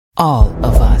All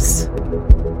of us.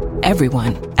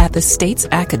 Everyone at the state's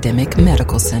academic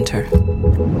medical center.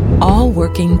 All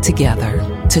working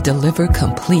together to deliver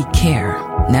complete care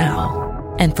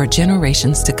now and for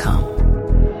generations to come.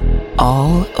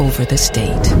 All over the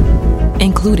state,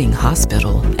 including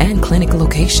hospital and clinic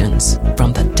locations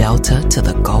from the Delta to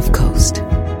the Gulf Coast.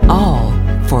 All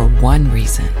for one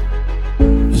reason.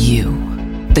 You,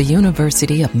 the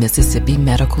University of Mississippi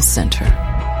Medical Center.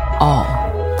 All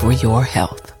for your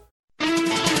health.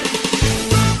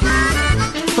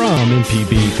 From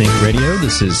MPB Think Radio,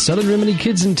 this is Southern Remedy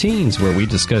Kids and Teens, where we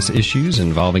discuss issues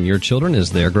involving your children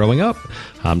as they're growing up.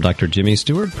 I'm Dr. Jimmy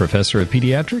Stewart, Professor of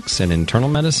Pediatrics and Internal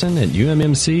Medicine at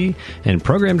UMMC and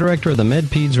Program Director of the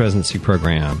MedPeds Residency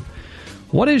Program.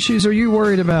 What issues are you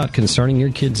worried about concerning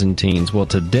your kids and teens? Well,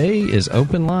 today is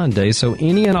Open Line Day, so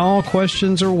any and all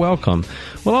questions are welcome.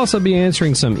 We'll also be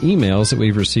answering some emails that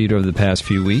we've received over the past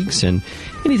few weeks, and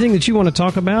anything that you want to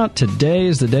talk about, today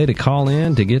is the day to call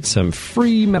in to get some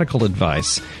free medical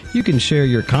advice. You can share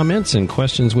your comments and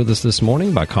questions with us this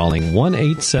morning by calling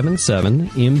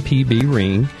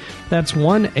 1-877-MPB-RING. That's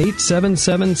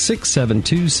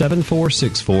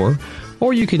 1-877-672-7464.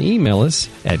 Or you can email us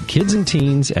at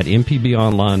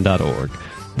kidsandteens@mpbonline.org.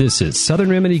 This is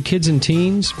Southern Remedy Kids and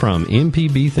Teens from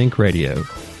MPB Think Radio.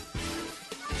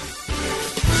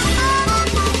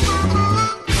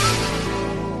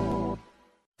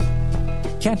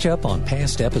 Catch up on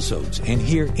past episodes and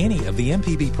hear any of the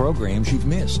MPB programs you've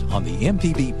missed on the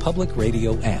MPB Public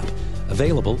Radio app.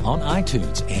 Available on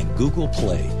iTunes and Google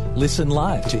Play. Listen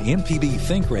live to MPB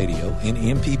Think Radio and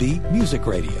MPB Music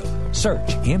Radio.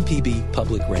 Search MPB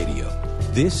Public Radio.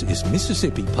 This is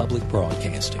Mississippi Public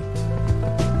Broadcasting.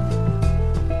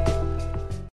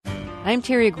 I'm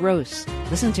Terry Gross.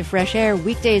 Listen to Fresh Air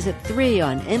weekdays at 3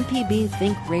 on MPB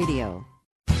Think Radio.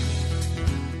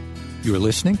 You're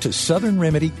listening to Southern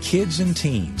Remedy Kids and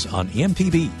Teens on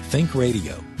MPB Think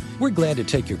Radio. We're glad to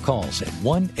take your calls at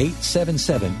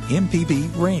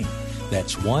 1-877-MPB-RING.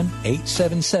 That's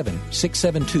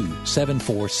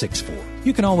 1-877-672-7464.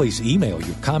 You can always email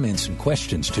your comments and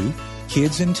questions to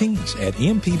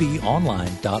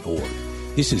kidsandteens@mpbonline.org.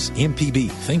 This is MPB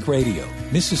Think Radio,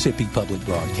 Mississippi Public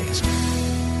Broadcasting.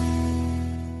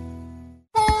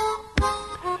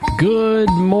 Good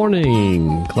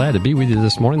morning. Glad to be with you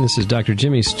this morning. This is Dr.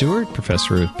 Jimmy Stewart,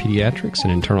 Professor of Pediatrics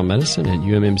and Internal Medicine at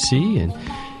UMMC, and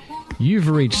you've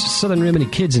reached Southern Remedy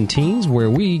Kids and Teens, where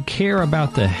we care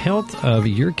about the health of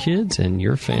your kids and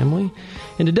your family.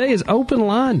 And today is Open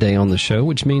Line Day on the show,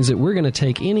 which means that we're going to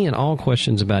take any and all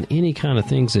questions about any kind of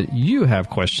things that you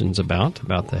have questions about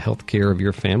the health care of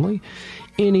your family.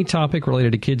 Any topic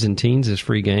related to kids and teens is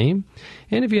free game.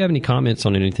 And if you have any comments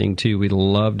on anything, too, we'd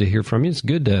love to hear from you. It's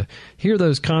good to hear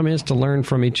those comments, to learn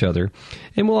from each other.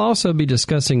 And we'll also be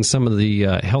discussing some of the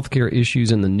healthcare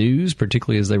issues in the news,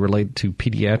 particularly as they relate to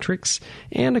pediatrics,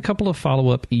 and a couple of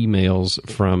follow-up emails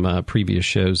from previous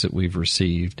shows that we've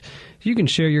received. You can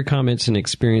share your comments and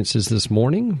experiences this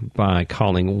morning by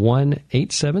calling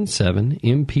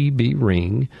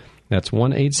 1-877-MPB-RING. That's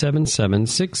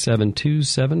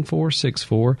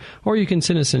 1-877-672-7464. Or you can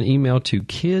send us an email to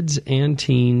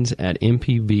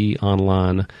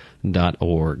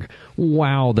kidsandteens@mpbonline.org.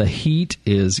 Wow, the heat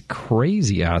is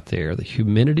crazy out there. The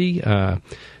humidity,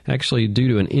 actually due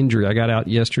to an injury, I got out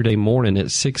yesterday morning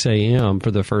at 6 a.m.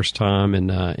 for the first time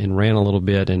and ran a little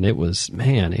bit, and I was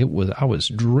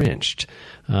drenched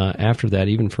after that,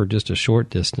 even for just a short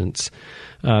distance.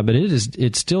 But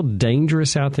it's still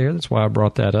dangerous out there. That's why I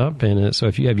brought that up. And so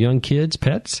if you have young kids,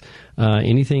 pets,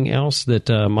 anything else that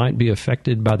might be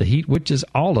affected by the heat, which is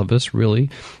all of us really, you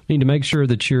need to make sure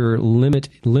that you're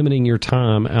limiting your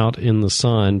time out in the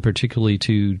sun, particularly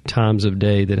to times of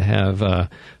day that have a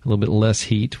little bit less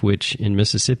heat, which in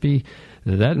Mississippi,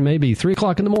 that may be 3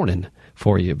 o'clock in the morning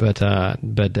for you. But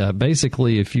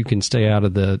basically, if you can stay out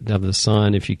of the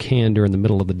sun, if you can during the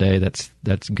middle of the day, that's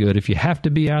good. If you have to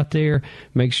be out there,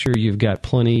 make sure you've got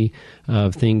plenty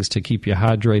of things to keep you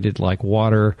hydrated, like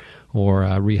water or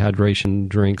rehydration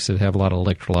drinks that have a lot of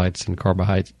electrolytes and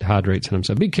carbohydrates in them.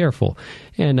 So be careful,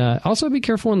 and also be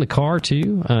careful in the car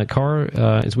too.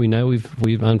 As we know,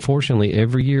 we've unfortunately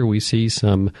every year we see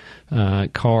some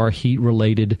car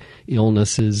heat-related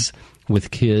illnesses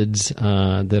with kids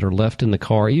that are left in the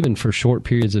car, even for short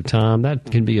periods of time. That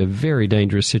can be a very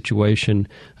dangerous situation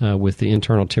with the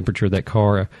internal temperature of that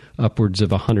car upwards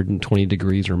of 120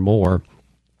 degrees or more.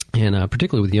 And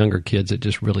particularly with younger kids, it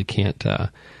just really can't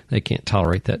they can't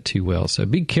tolerate that too well. So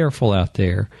be careful out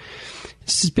there.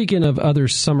 Speaking of other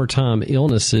summertime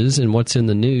illnesses and what's in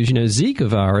the news, Zika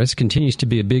virus continues to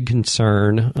be a big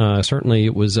concern. Certainly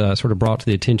it was sort of brought to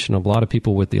the attention of a lot of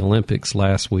people with the Olympics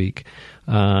last week.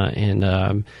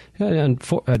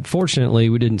 Unfortunately,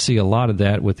 we didn't see a lot of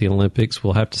that with the Olympics.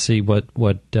 We'll have to see what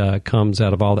comes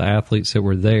out of all the athletes that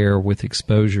were there with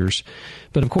exposures.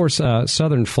 But, of course,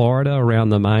 southern Florida around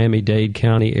the Miami-Dade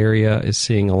County area is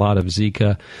seeing a lot of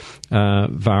Zika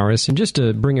virus. And just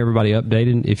to bring everybody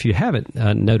updated, if you haven't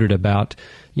noted about,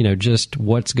 just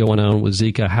what's going on with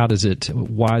Zika,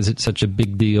 why is it such a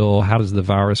big deal? How does the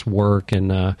virus work?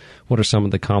 And what are some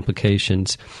of the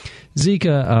complications?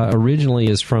 Zika originally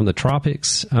is from the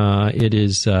tropics. It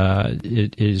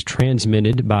is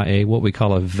transmitted by what we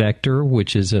call a vector,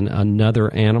 which is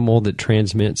another animal that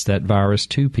transmits that virus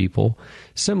to people,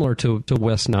 similar to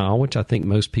West Nile, which I think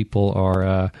most people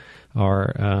are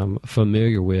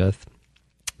familiar with.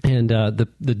 And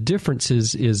the difference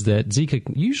is that Zika,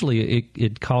 usually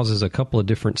it causes a couple of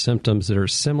different symptoms that are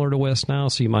similar to West Nile.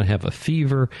 So you might have a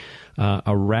fever,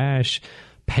 a rash,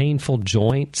 painful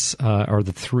joints are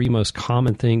the three most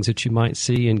common things that you might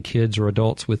see in kids or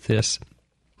adults with this.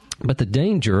 But the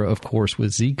danger, of course,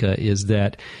 with Zika is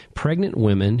that pregnant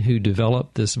women who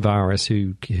develop this virus,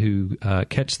 who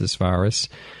catch this virus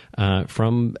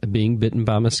from being bitten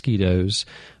by mosquitoes,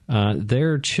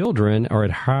 their children are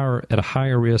at a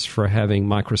higher risk for having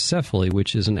microcephaly,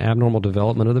 which is an abnormal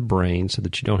development of the brain so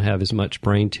that you don't have as much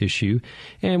brain tissue.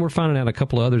 And we're finding out a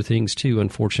couple of other things, too,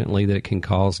 unfortunately, that can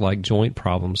cause like joint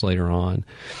problems later on.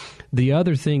 The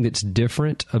other thing that's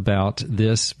different about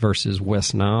this versus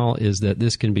West Nile is that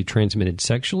this can be transmitted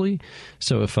sexually.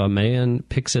 So if a man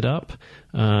picks it up,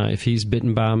 if he's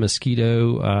bitten by a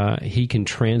mosquito, he can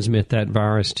transmit that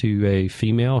virus to a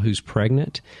female who's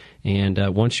pregnant. And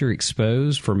once you're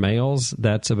exposed, for males,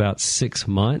 that's about 6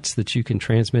 months that you can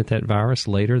transmit that virus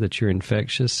later, that you're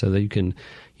infectious, so that you can,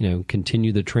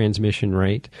 continue the transmission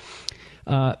rate.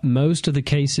 Most of the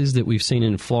cases that we've seen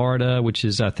in Florida, which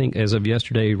is, I think, as of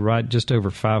yesterday, right just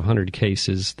over 500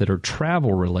 cases that are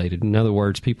travel-related. In other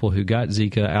words, people who got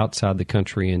Zika outside the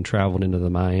country and traveled into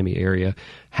the Miami area.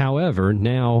 However,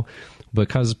 now,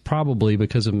 because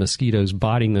of mosquitoes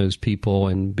biting those people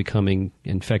and becoming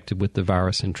infected with the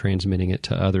virus and transmitting it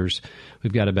to others,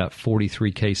 we've got about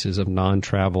 43 cases of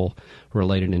non-travel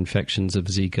related infections of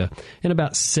Zika. And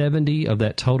about 70 of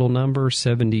that total number,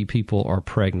 70 people are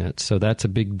pregnant. So that's a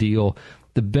big deal.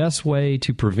 The best way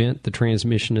to prevent the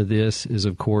transmission of this is,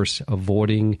 of course,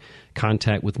 avoiding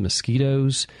contact with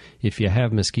mosquitoes. If you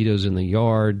have mosquitoes in the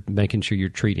yard, making sure you're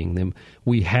treating them.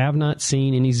 We have not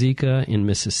seen any Zika in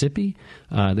Mississippi.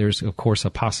 There's, of course, a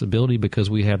possibility because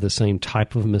we have the same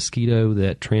type of mosquito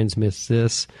that transmits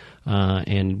this,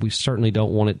 and we certainly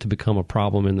don't want it to become a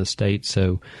problem in the state.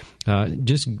 So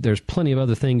there's plenty of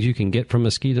other things you can get from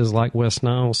mosquitoes like West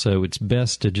Nile, so it's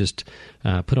best to just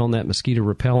put on that mosquito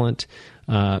repellent.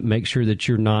 Make sure that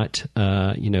you're not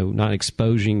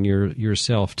exposing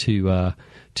yourself to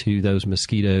those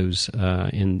mosquitoes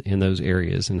in those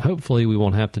areas, and hopefully we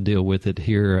won't have to deal with it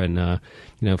here. And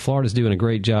Florida's doing a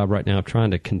great job right now of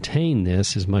trying to contain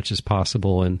this as much as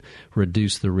possible and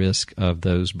reduce the risk of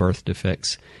those birth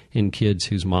defects in kids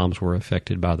whose moms were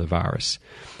affected by the virus.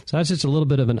 So that's just a little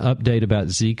bit of an update about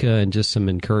Zika and just some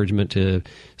encouragement to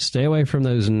stay away from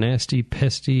those nasty,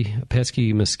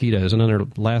 pesky mosquitoes.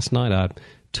 And last night I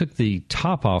took the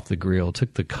top off the grill,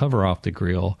 took the cover off the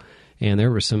grill, and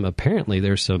there's some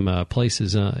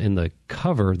places in the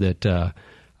cover that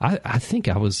I think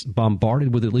I was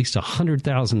bombarded with at least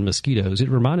 100,000 mosquitoes. It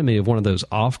reminded me of one of those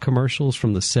off commercials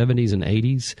from the 70s and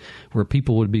 80s where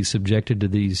people would be subjected to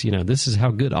these, this is how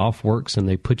good off works, and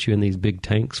they put you in these big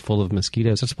tanks full of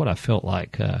mosquitoes. That's what I felt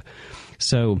like.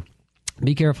 So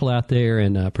be careful out there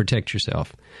and protect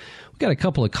yourself. Got a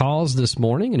couple of calls this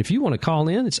morning, and if you want to call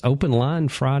in, it's Open Line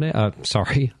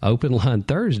Open Line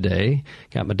Thursday.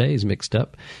 Got my days mixed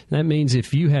up. That means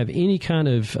if you have any kind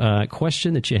of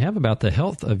question that you have about the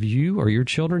health of you or your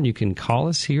children, you can call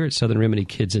us here at Southern Remedy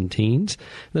Kids and Teens.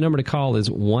 The number to call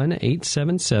is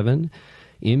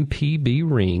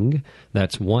 1-877-MPB-RING.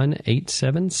 That's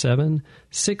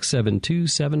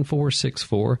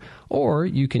 1-877-672-7464. Or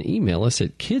you can email us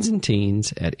at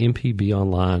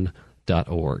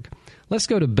kidsandteens@mpbonline.org. Let's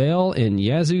go to Belle in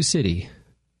Yazoo City.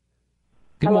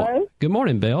 Hello? Good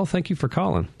morning, Belle. Thank you for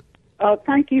calling.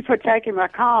 Thank you for taking my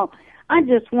call. I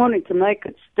just wanted to make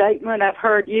a statement. I've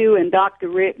heard you and Dr.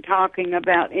 Rick talking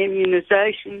about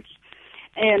immunizations,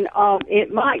 and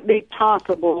it might be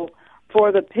possible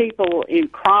for the people in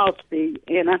Crosby,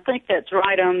 and I think that's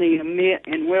right on the Emmett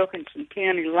and Wilkinson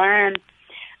County line.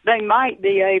 they might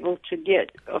be able to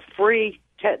get a free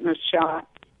tetanus shot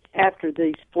after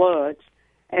these floods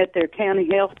at their county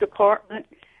health department.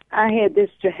 I had this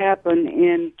to happen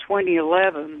in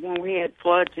 2011 when we had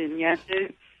floods in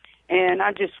Yazoo, and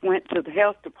I just went to the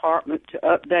health department to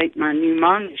update my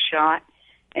pneumonia shot,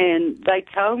 and they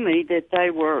told me that they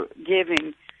were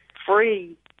giving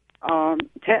free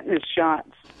tetanus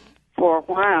shots for a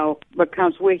while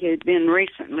because we had been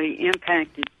recently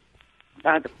impacted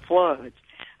by the floods.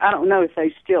 I don't know if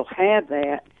they still have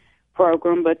that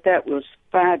program, but that was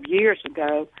 5 years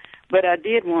ago. But I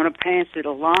did want to pass it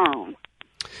along.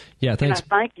 Yeah, thanks. And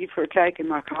I thank you for taking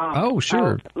my call. Oh,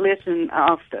 sure. I'll listen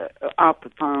off the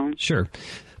phone. Sure.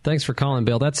 Thanks for calling,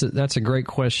 Bill. That's a great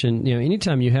question. You know,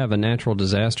 anytime you have a natural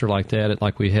disaster like that,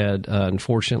 like we had,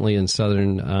 unfortunately, in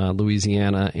southern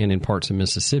Louisiana and in parts of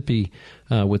Mississippi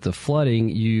with the flooding,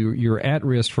 you're at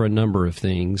risk for a number of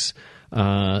things.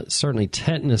 Certainly,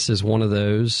 tetanus is one of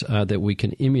those that we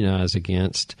can immunize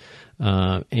against.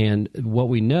 And what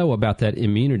we know about that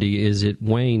immunity is it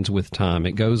wanes with time.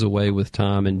 It goes away with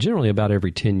time, and generally about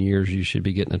every 10 years you should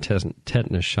be getting a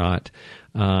tetanus shot.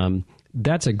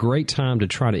 That's a great time to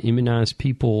try to immunize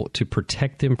people to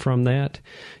protect them from that.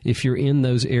 If you're in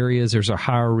those areas, there's a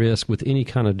higher risk with any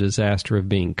kind of disaster of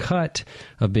being cut,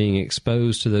 of being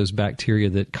exposed to those bacteria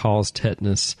that cause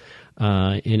tetanus.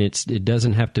 And it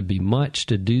doesn't have to be much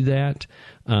to do that.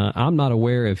 I'm not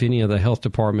aware if any of the health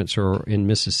departments or in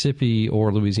Mississippi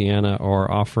or Louisiana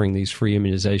are offering these free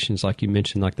immunizations like you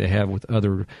mentioned, like they have with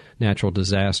other natural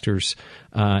disasters.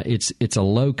 It's a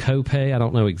low copay. I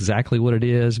don't know exactly what it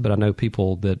is, but I know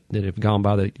people that have gone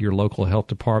by your local health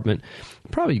department.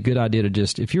 Probably a good idea to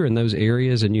just, if you're in those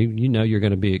areas and you know you're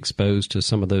going to be exposed to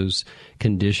some of those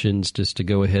conditions, just to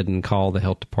go ahead and call the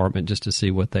health department just to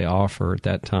see what they offer at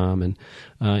that time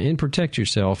and protect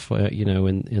yourself,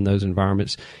 in those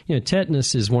environments. You know,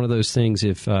 tetanus is one of those things.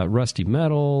 If rusty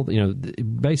metal,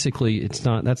 basically it's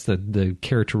not. That's the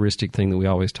characteristic thing that we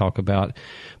always talk about.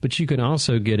 But you can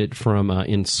also get it from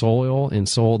in soil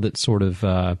that's sort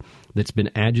of that's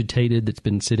been agitated, that's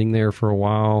been sitting there for a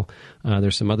while.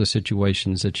 There's some other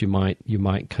situations that you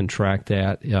might contract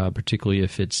that, particularly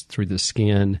if it's through the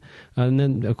skin. And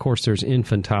then, of course, there's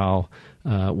infantile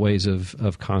ways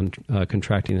of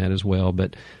contracting that as well.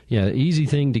 But yeah, easy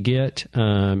thing to get,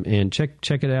 and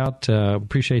check it out.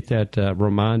 Appreciate that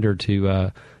reminder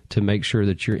to make sure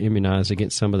that you're immunized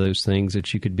against some of those things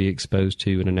that you could be exposed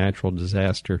to in a natural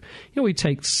disaster. We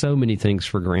take so many things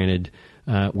for granted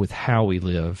with how we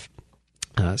live.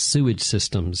 Sewage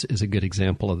systems is a good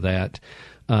example of that.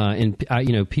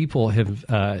 People have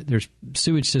there's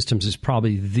sewage systems is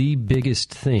probably the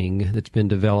biggest thing that's been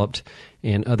developed,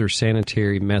 and other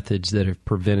sanitary methods that have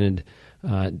prevented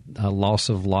loss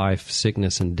of life,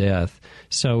 sickness, and death.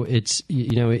 So it's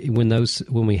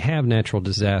when we have natural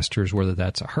disasters, whether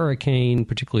that's a hurricane,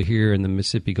 particularly here in the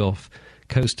Mississippi Gulf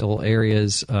coastal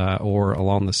areas or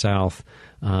along the South.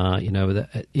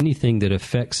 Anything that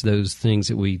affects those things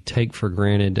that we take for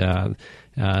granted,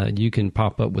 you can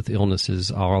pop up with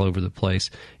illnesses all over the place.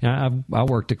 I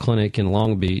worked a clinic in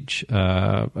Long Beach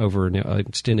over an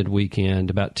extended weekend,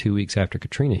 about 2 weeks after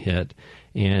Katrina hit.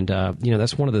 And,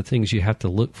 that's one of the things you have to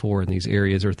look for in these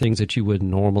areas, or things that you wouldn't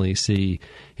normally see.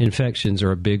 Infections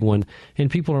are a big one, and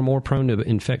people are more prone to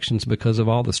infections because of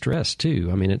all the stress, too.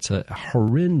 I mean, it's a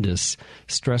horrendous,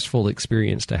 stressful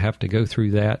experience to have to go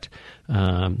through that.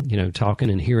 Talking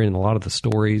and hearing a lot of the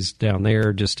stories down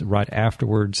there just right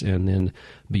afterwards, and then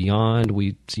beyond.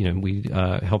 We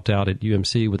helped out at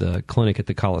UMC with a clinic at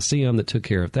the Coliseum that took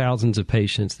care of thousands of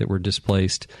patients that were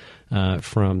displaced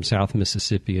from South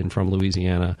Mississippi and from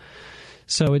Louisiana.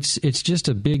 So it's just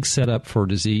a big setup for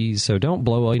disease. So don't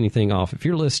blow anything off. If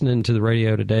you're listening to the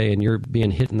radio today and you're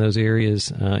being hit in those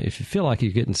areas, if you feel like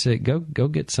you're getting sick, go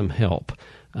get some help.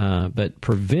 But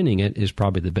preventing it is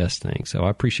probably the best thing. So I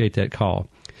appreciate that call.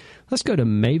 Let's go to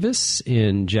Mavis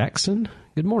in Jackson.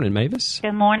 Good morning, Mavis.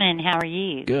 Good morning. How are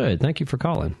you? Good. Thank you for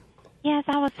calling. Yes,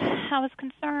 I was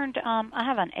concerned. I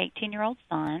have an 18-year-old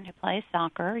son who plays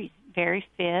soccer. He's very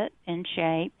fit, in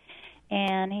shape,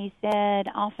 and he said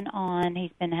off and on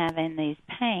he's been having these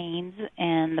pains,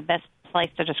 and the best place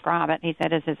to describe it, he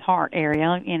said, is his heart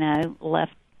area,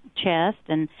 left chest,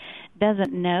 and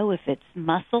doesn't know if it's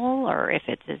muscle or if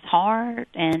it's his heart,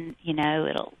 and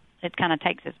it kind of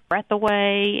takes his breath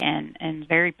away and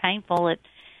very painful.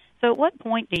 So at what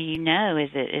point do you know? Is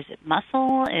it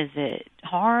muscle? Is it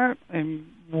heart? And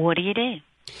what do you do?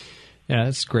 Yeah,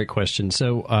 that's a great question.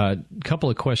 So a couple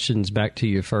of questions back to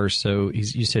you first. So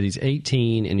you said he's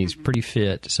 18 and he's pretty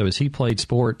fit. So has he played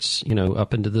sports,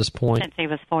 up until this point? Since he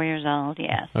was 4 years old,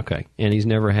 yes. Okay. And he's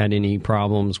never had any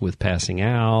problems with passing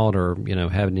out or,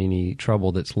 having any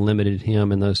trouble that's limited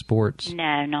him in those sports?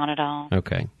 No, not at all.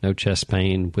 Okay. No chest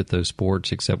pain with those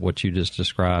sports except what you just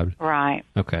described? Right.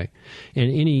 Okay.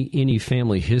 And any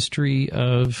family history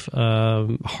of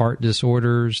heart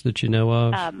disorders that you know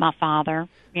of? My father.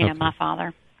 Okay. My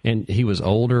father. And he was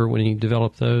older when he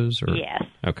developed those? Or? Yes.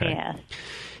 Okay. Yes.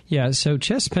 Yeah, so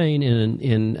chest pain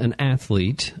in an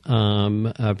athlete,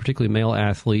 particularly male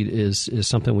athlete, is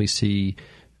something we see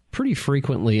pretty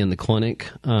frequently in the clinic,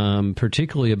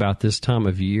 particularly about this time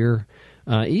of year.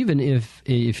 Even if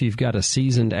you've got a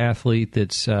seasoned athlete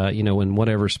that's in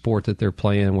whatever sport that they're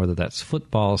playing, whether that's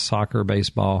football, soccer,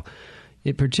 baseball,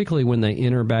 particularly when they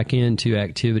enter back into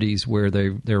activities where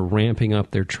they're ramping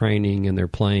up their training and they're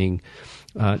playing,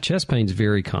 chest pain is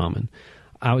very common.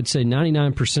 I would say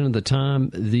 99% of the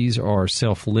time, these are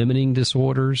self-limiting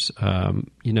disorders.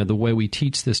 The way we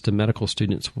teach this to medical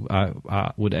students,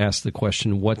 I would ask the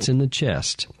question, what's in the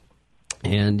chest?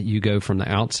 And you go from the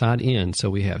outside in. So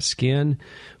we have skin,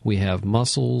 we have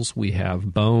muscles, we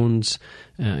have bones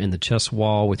in the chest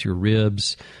wall with your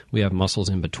ribs. We have muscles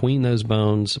in between those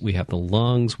bones. We have the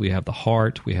lungs, we have the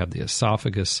heart, we have the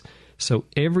esophagus. So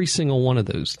every single one of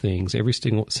those things, every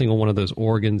single one of those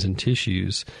organs and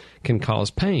tissues can cause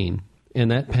pain.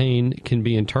 And that pain can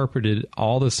be interpreted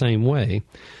all the same way.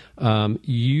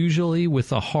 Usually with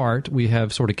the heart, we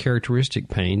have sort of characteristic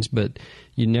pains, but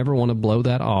you never want to blow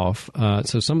that off.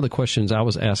 So some of the questions I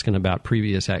was asking about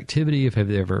previous activity, if have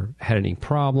they ever had any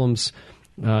problems,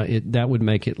 that would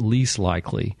make it least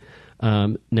likely.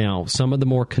 Now, some of the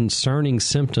more concerning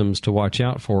symptoms to watch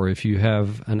out for if you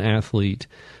have an athlete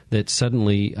that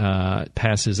suddenly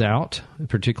passes out,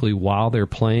 particularly while they're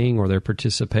playing or they're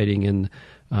participating in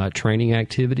training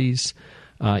activities.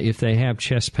 If they have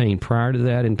chest pain prior to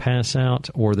that and pass out,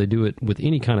 or they do it with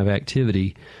any kind of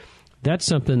activity, that's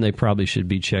something they probably should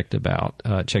be checked out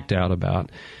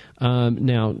about.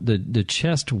 Now, the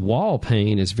chest wall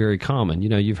pain is very common.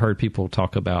 You've heard people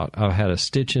talk about, I've had a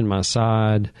stitch in my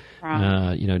side,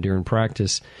 right. During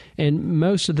practice. And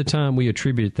most of the time we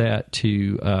attribute that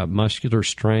to muscular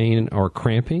strain or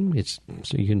cramping.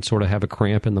 So you can sort of have a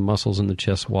cramp in the muscles in the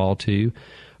chest wall too.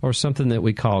 Or something that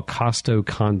we call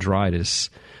costochondritis,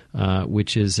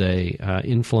 which is a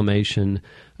inflammation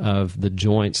of the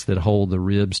joints that hold the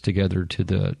ribs together to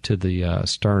the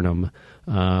sternum.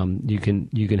 You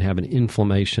can have an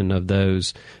inflammation of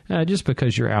those just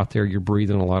because you're out there, you're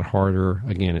breathing a lot harder.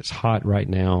 Again, it's hot right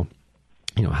now.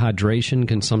 Hydration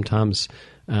can sometimes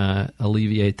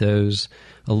alleviate those.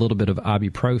 A little bit of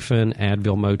ibuprofen,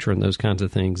 Advil, Motrin, those kinds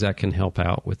of things that can help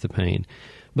out with the pain.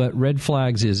 But red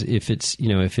flags is if it's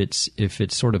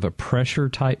sort of a pressure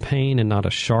type pain and not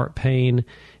a sharp pain,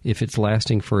 if it's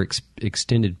lasting for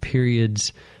extended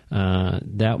periods,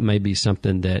 that may be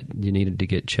something that you needed to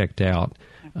get checked out,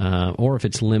 or if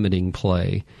it's limiting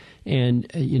play. And,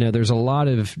 there's a lot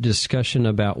of discussion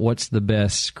about what's the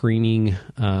best screening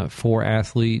for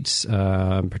athletes,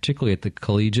 particularly at the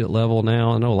collegiate level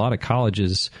now. I know a lot of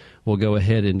colleges will go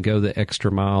ahead and go the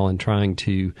extra mile in trying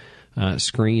to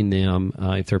screen them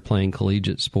if they're playing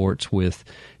collegiate sports with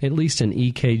at least an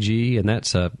EKG, and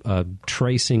that's a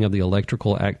tracing of the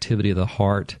electrical activity of the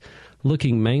heart,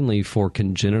 looking mainly for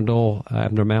congenital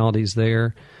abnormalities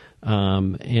there.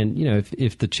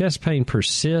 If the chest pain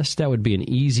persists, that would be an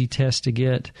easy test to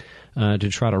get to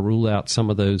try to rule out some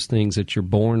of those things that you're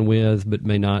born with but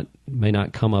may not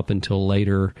come up until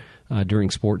later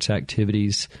during sports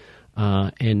activities.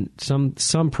 And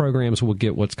some programs will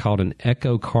get what's called an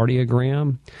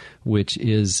echocardiogram, which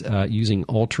is using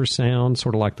ultrasound,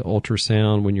 sort of like the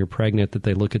ultrasound when you're pregnant that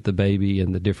they look at the baby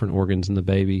and the different organs in the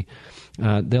baby.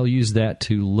 They'll use that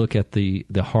to look at the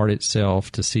heart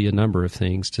itself to see a number of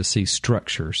things, to see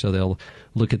structure. So they'll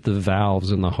look at the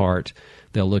valves in the heart.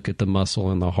 They'll look at the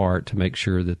muscle in the heart to make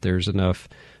sure that there's enough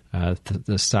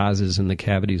the sizes and the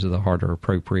cavities of the heart are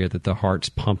appropriate, that the heart's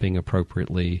pumping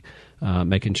appropriately,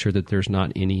 making sure that there's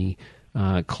not any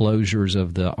closures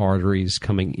of the arteries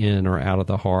coming in or out of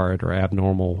the heart or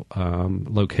abnormal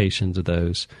locations of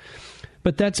those.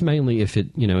 But that's mainly if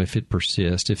it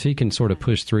persists, if he can sort of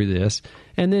push through this.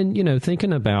 And then,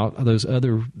 thinking about those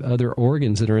other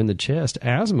organs that are in the chest,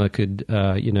 asthma could,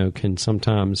 can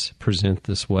sometimes present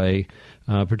this way,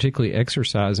 particularly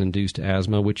exercise-induced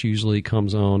asthma, which usually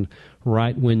comes on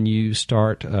right when you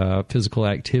start physical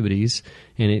activities,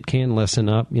 and it can lessen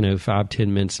up,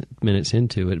 5-10 minutes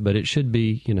into it, but it should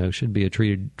be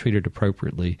treated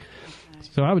appropriately.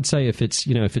 So I would say if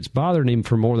it's bothering him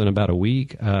for more than about a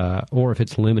week, or if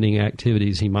it's limiting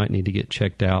activities, he might need to get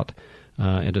checked out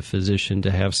at a physician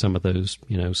to have some of those,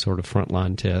 sort of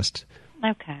frontline tests.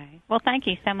 Okay. Well, thank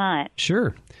you so much.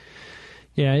 Sure.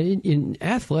 Yeah, in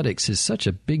athletics is such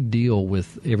a big deal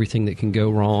with everything that can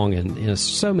go wrong, and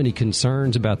so many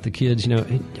concerns about the kids.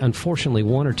 Unfortunately,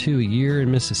 1 or 2 a year in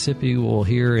Mississippi, we'll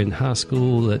hear in high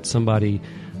school that somebody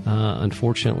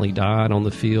unfortunately died on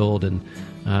the field, and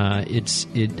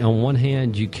on one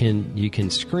hand you can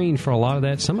screen for a lot of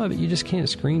that. Some of it you just can't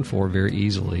screen for very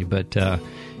easily, but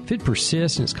if it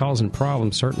persists and it's causing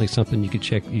problems, certainly something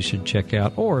you should check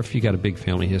out, or if you got a big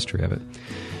family history of it.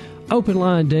 Open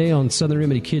Line Day on Southern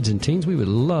Remedy Kids and Teens. We would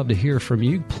love to hear from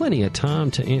you. Plenty of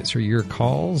time to answer your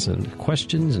calls and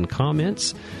questions and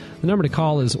comments. The number to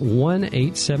call is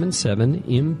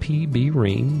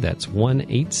 1-877-MPB-RING. That's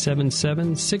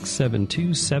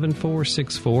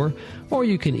 1-877-672-7464. Or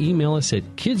you can email us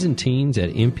at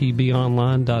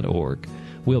kidsandteens@mpbonline.org.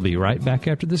 We'll be right back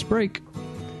after this break.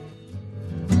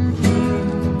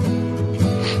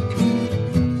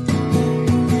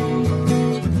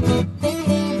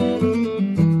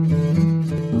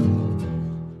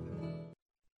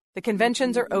 The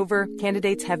conventions are over.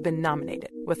 Candidates have been nominated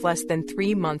with less than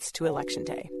 3 months to Election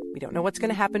Day. We don't know what's going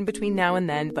to happen between now and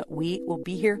then, but we will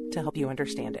be here to help you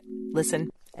understand it.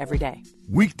 Listen every day.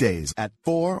 Weekdays at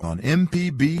 4 on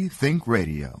MPB Think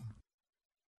Radio.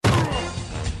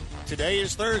 Today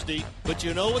is Thursday, but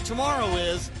you know what tomorrow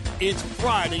is? It's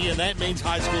Friday, and that means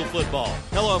high school football.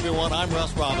 Hello, everyone. I'm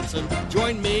Russ Robinson.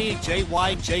 Join me, Jay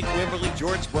White, Jake Wimberly,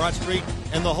 George Broadstreet,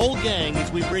 and the whole gang as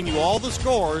we bring you all the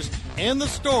scores and the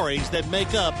stories that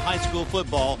make up high school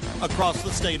football across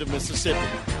the state of Mississippi.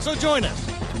 So join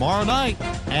us tomorrow night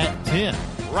at 10,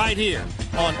 right here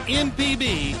on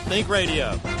MPB Think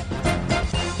Radio.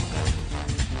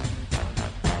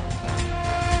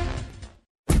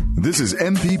 This is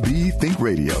MPB Think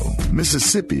Radio,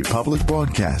 Mississippi Public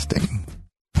Broadcasting.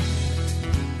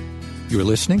 You're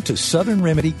listening to Southern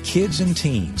Remedy Kids and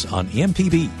Teens on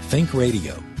MPB Think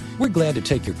Radio. We're glad to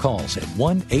take your calls at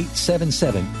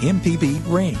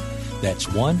 1-877-MPB-RING. That's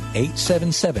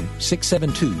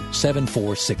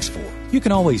 1-877-672-7464. You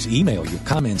can always email your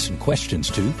comments and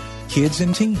questions to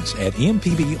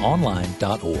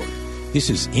kidsandteens@mpbonline.org.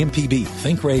 This is MPB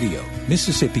Think Radio,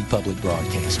 Mississippi Public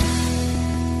Broadcasting.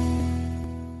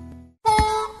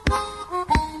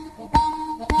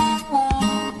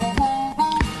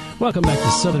 Welcome back to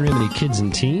Southern Remedy Kids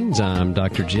and Teens. I'm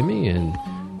Dr. Jimmy, and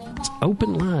it's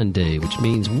Open Line Day, which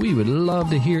means we would love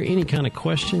to hear any kind of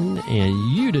question, and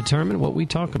you determine what we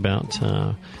talk about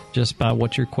just by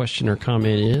what your question or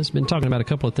comment is. Been talking about a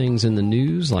couple of things in the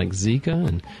news, like Zika,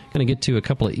 and going to get to a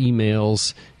couple of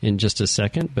emails in just a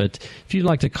second. But if you'd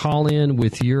like to call in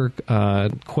with your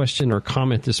question or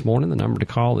comment this morning, the number to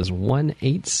call is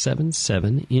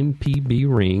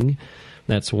 1-877-MPB-RING.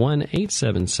 That's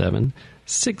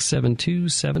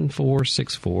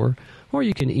 1-877-672-7464, or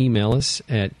you can email us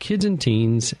at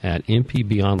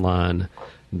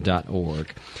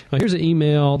kidsandteens@mpbonline.org. Now, here's an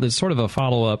email that's sort of a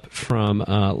follow-up from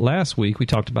last week. We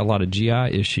talked about a lot of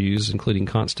GI issues, including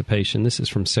constipation. This is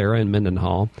from Sarah in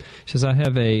Mendenhall. She says, I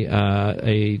have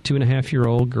a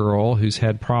 2.5-year-old girl who's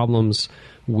had problems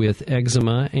with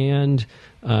eczema and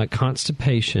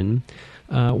constipation.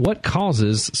 What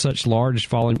causes such large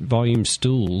volume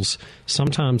stools?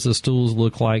 Sometimes the stools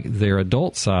look like they're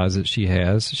adult size that she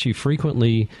has. She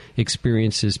frequently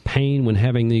experiences pain when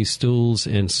having these stools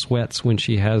and sweats when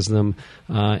she has them,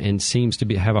 and seems to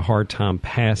have a hard time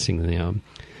passing them.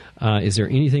 Is there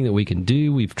anything that we can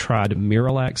do? We've tried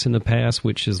Miralax in the past,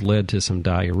 which has led to some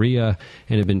diarrhea,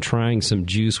 and have been trying some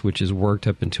juice, which has worked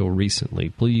up until recently.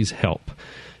 Please help.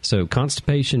 So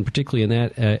constipation, particularly in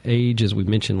that age, as we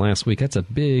mentioned last week, that's a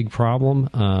big problem.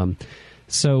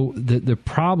 So the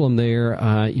problem there,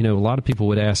 a lot of people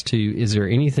would ask too, is there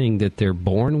anything that they're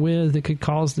born with that could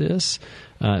cause this?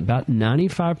 About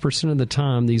 95% of the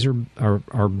time, these are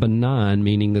benign,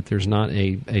 meaning that there's not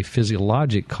a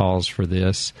physiologic cause for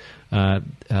this.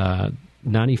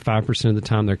 95% of the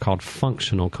time, they're called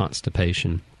functional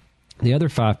constipation. The other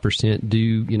 5%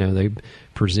 do, they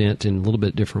present in a little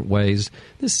bit different ways.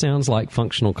 This sounds like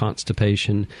functional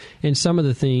constipation. And some of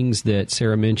the things that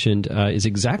Sarah mentioned is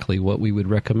exactly what we would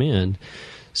recommend.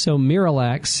 So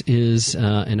Miralax is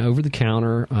an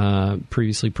over-the-counter,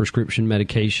 previously prescription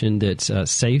medication that's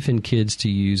safe in kids to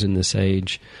use in this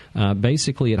age.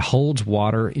 Basically, it holds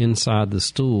water inside the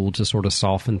stool to sort of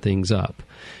soften things up.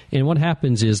 And what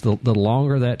happens is the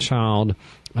longer that child,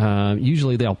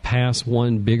 usually they'll pass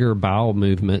one bigger bowel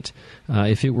movement.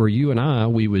 If it were you and I,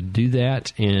 we would do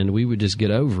that and we would just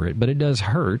get over it. But it does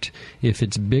hurt if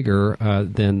it's bigger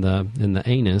than the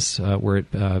anus where it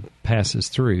passes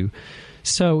through.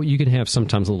 So you can have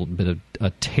sometimes a little bit of a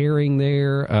tearing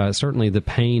there. Certainly the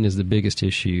pain is the biggest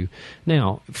issue.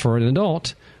 Now, for an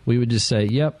adult, we would just say,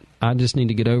 yep, I just need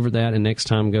to get over that, and next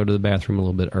time go to the bathroom a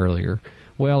little bit earlier.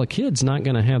 Well, a kid's not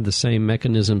going to have the same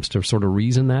mechanisms to sort of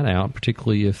reason that out,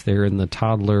 particularly if they're in the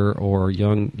toddler or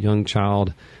young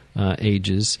child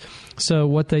ages. So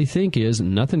what they think is,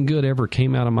 nothing good ever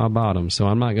came out of my bottom, so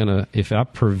I'm not going to, if I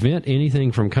prevent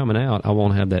anything from coming out, I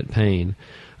won't have that pain.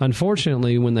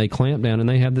 Unfortunately, when they clamp down, and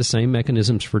they have the same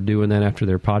mechanisms for doing that after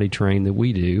they're potty trained that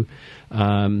we do,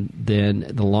 then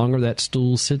the longer that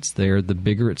stool sits there, the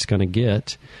bigger it's going to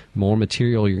get, more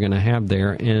material you're going to have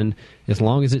there. And as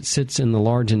long as it sits in the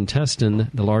large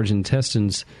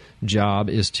intestine's job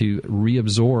is to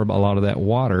reabsorb a lot of that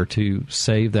water, to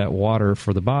save that water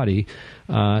for the body,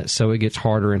 so it gets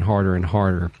harder and harder and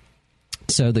harder.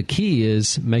 So the key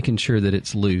is making sure that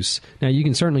it's loose. Now, you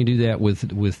can certainly do that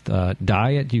with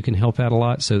diet. You can help out a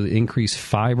lot. So increase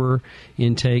fiber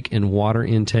intake and water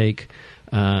intake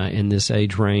in this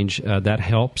age range. That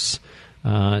helps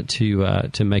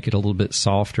to make it a little bit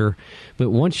softer. But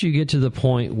once you get to the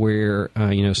point where,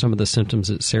 some of the symptoms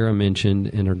that Sarah mentioned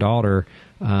in her daughter,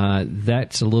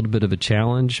 that's a little bit of a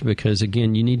challenge because,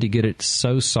 again, you need to get it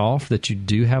so soft that you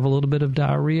do have a little bit of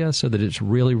diarrhea so that it's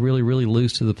really, really, really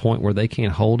loose to the point where they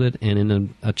can't hold it. And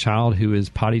in a child who is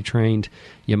potty trained,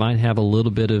 you might have a little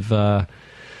bit of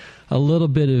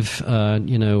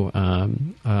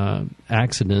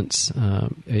accidents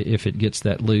if it gets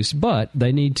that loose. But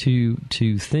they need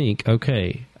to think,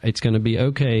 okay, it's going to be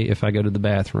okay if I go to the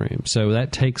bathroom. So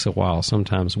that takes a while,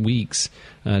 sometimes weeks,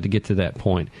 to get to that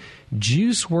point.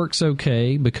 Juice works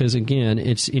okay because, again,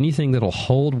 it's anything that'll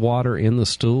hold water in the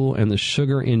stool, and the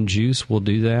sugar in juice will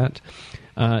do that.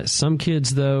 Some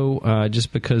kids, though,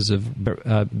 just because of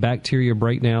bacteria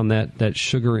breakdown, that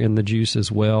sugar in the juice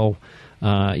as well,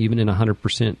 even in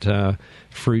 100%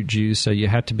 fruit juice. So you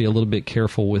have to be a little bit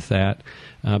careful with that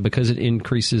because it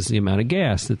increases the amount of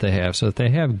gas that they have. So if they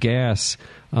have gas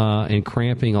and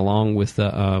cramping along with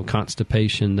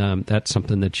constipation, that's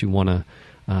something that you want to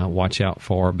watch out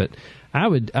for. But I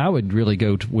would really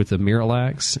go with the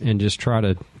Miralax and just try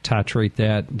to titrate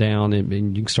that down,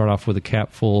 and you can start off with a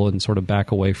capful and sort of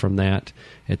back away from that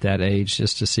at that age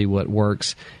just to see what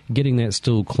works. Getting that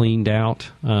stool cleaned out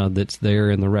that's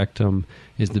there in the rectum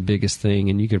is the biggest thing,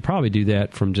 and you could probably do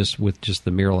that with just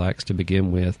the Miralax to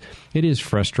begin with. It is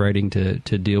frustrating to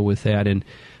deal with that, and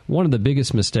one of the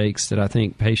biggest mistakes that I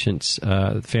think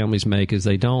families make is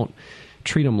they don't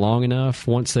treat them long enough.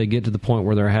 Once they get to the point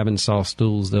where they're having soft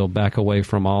stools, they'll back away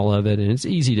from all of it, and it's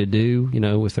easy to do,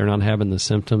 if they're not having the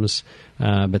symptoms,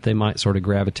 but they might sort of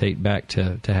gravitate back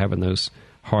to having those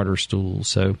harder stools.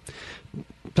 So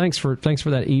thanks for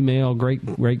that email.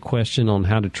 Great question on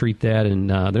how to treat that,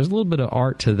 and there's a little bit of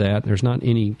art to that. There's not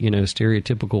any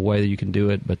stereotypical way that you can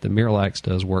do it, but the Miralax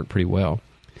does work pretty well.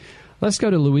 Let's go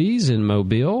to Louise in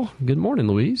Mobile. Good morning,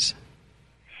 Louise.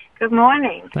 Good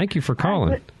morning. Thank you for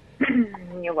calling.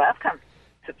 You're welcome.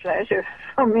 It's a pleasure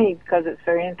for me because it's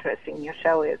very interesting. Your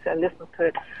show is. I listen to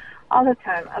it all the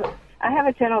time. I have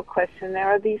a general question. There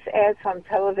are these ads on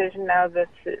television now that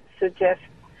suggest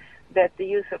that the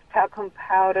use of talcum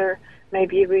powder may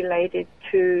be related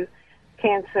to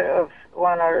cancer of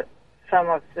one or some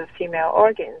of the female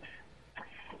organs.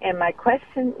 And my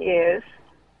question is,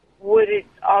 could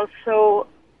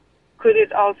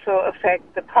it also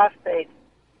affect the prostate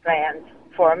gland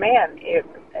for a man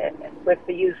with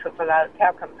the use of a lot of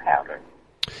talcum powder?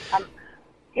 I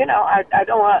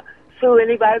don't want to sue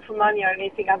anybody for money or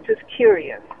anything. I'm just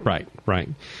curious. Right.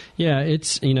 Yeah,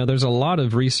 it's, there's a lot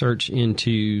of research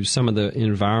into some of the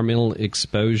environmental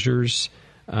exposures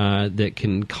that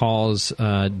can cause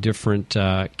different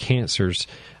cancers.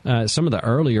 Some of the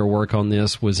earlier work on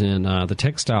this was in the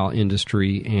textile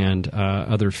industry and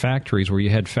other factories where you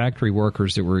had factory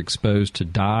workers that were exposed to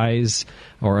dyes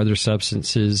or other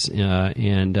substances,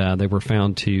 and they were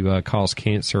found to cause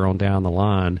cancer on down the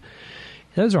line.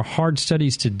 Those are hard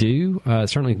studies to do.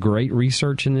 Certainly great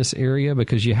research in this area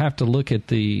because you have to look at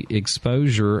the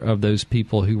exposure of those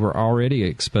people who were already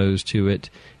exposed to it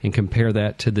and compare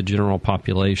that to the general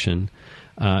population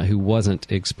who wasn't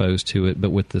exposed to it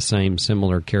but with the same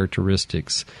similar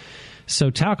characteristics. So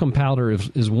talcum powder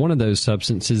is one of those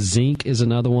substances. Zinc is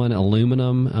another one.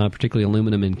 Aluminum, particularly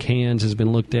aluminum in cans, has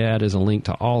been looked at as a link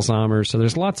to Alzheimer's. So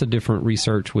there's lots of different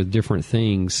research with different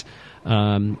things.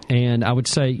 And I would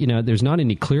say, there's not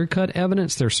any clear-cut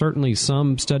evidence. There's certainly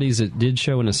some studies that did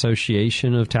show an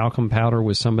association of talcum powder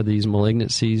with some of these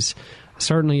malignancies.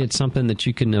 Certainly it's something that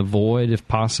you can avoid if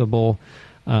possible.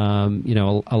 A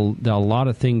lot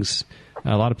of things...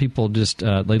 A lot of people just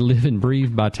they live and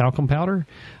breathe by talcum powder,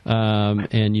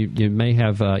 and you may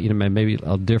have maybe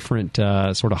a different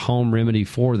sort of home remedy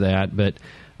for that. But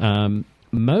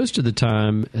most of the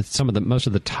time, most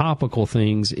of the topical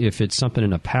things, if it's something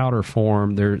in a powder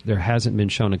form, there hasn't been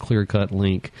shown a clear cut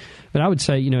link. But I would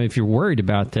say, if you're worried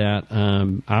about that,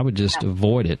 I would just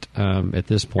avoid it at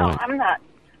this point. No,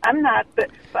 I'm not, but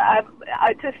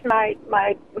I just my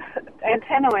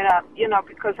antenna went up,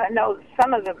 because I know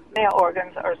some of the male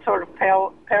organs are sort of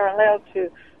parallel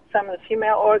to some of the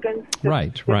female organs.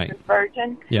 Right.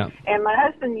 Virgin. Yeah. And my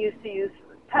husband used to use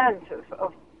tons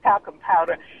of talcum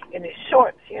powder in his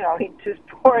shorts. He'd just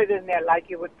pour it in there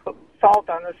like you would put salt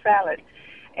on a salad.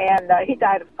 And he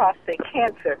died of prostate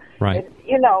cancer. Right.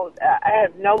 And, I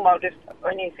have no motive or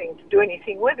anything to do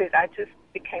anything with it. I just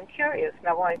became curious, and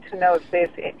I wanted to know if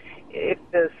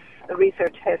this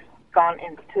research has gone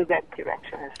into that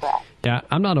direction as well. Yeah,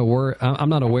 I'm not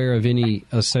aware of any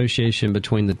association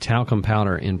between the talcum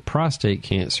powder and prostate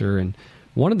cancer. And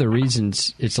one of the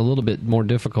reasons it's a little bit more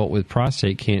difficult with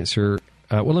prostate cancer.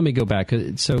 Well, let me go back.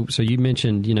 So you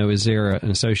mentioned, is there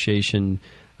an association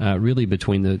really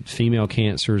between the female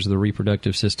cancers, the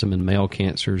reproductive system, and male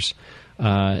cancers?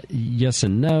 Yes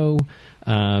and no.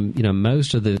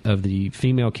 Most of the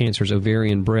female cancers,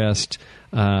 ovarian, breast,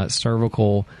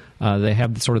 cervical, they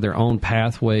have sort of their own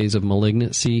pathways of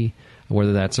malignancy,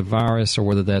 whether that's a virus or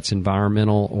whether that's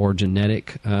environmental or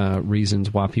genetic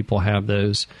reasons why people have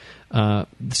those. The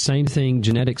same thing,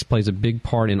 genetics plays a big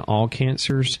part in all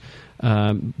cancers,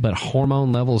 but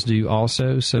hormone levels do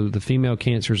also. So the female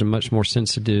cancers are much more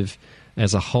sensitive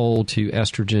as a whole to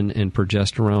estrogen and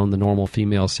progesterone, the normal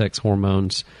female sex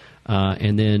hormones.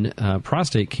 And then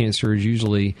prostate cancer is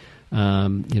usually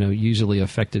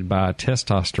affected by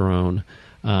testosterone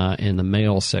and the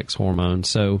male sex hormone.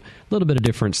 So a little bit of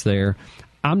difference there.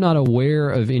 I'm not aware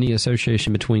of any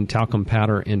association between talcum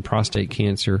powder and prostate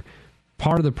cancer.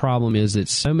 Part of the problem is that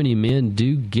so many men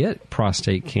do get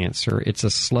prostate cancer. It's a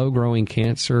slow-growing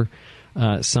cancer.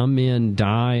 Some men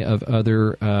die of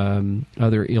other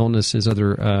illnesses,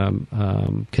 other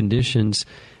conditions,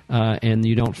 and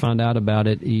you don't find out about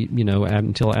it,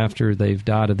 until after they've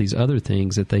died of these other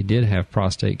things that they did have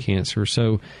prostate cancer.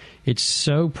 So it's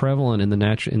so prevalent in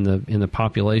the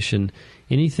population.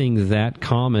 Anything that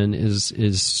common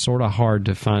is sort of hard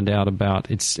to find out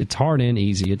about. It's hard and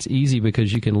easy. It's easy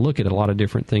because you can look at a lot of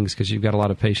different things because you've got a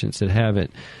lot of patients that have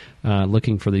it,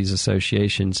 looking for these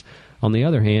associations. On the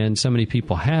other hand, so many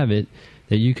people have it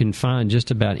that you can find just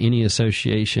about any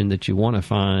association that you want to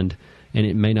find, and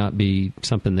it may not be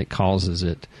something that causes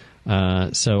it.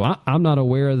 So I'm not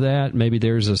aware of that. Maybe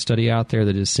there's a study out there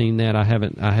that has seen that. I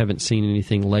haven't seen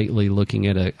anything lately looking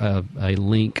at a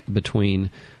link between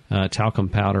talcum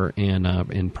powder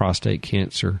and prostate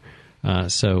cancer.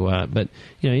 But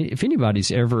if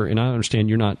anybody's ever, and I understand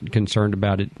you're not concerned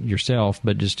about it yourself,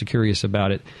 but just curious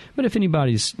about it. But if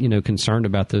anybody's concerned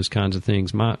about those kinds of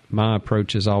things, my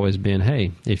approach has always been,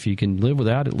 hey, if you can live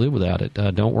without it, live without it.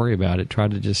 Don't worry about it. Try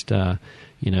to just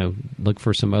look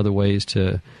for some other ways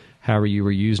to, however you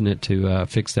were using it, to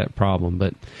fix that problem.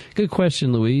 But good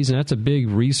question, Louise, and that's a big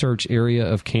research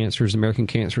area of cancers. The American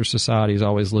Cancer Society is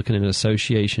always looking at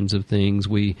associations of things.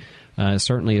 We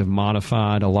certainly have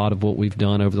modified a lot of what we've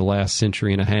done over the last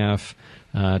century and a half,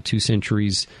 2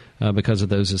 centuries, because of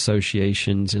those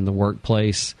associations in the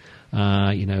workplace.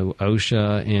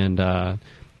 OSHA and a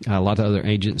lot of other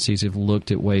agencies have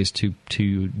looked at ways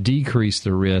to decrease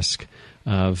the risk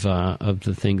of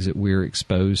the things that we're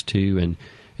exposed to, and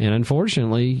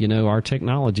unfortunately, our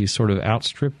technology sort of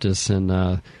outstripped us,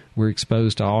 and we're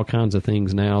exposed to all kinds of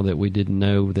things now that we didn't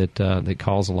know that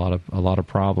cause a lot of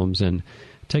problems, and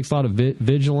it takes a lot of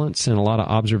vigilance and a lot of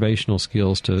observational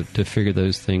skills to figure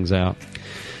those things out.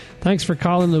 Thanks for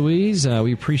calling, Louise.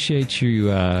 We appreciate you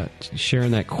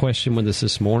sharing that question with us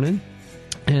this morning.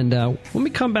 And when we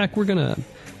come back, we're going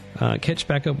to catch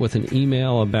back up with an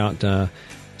email about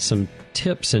some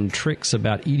tips and tricks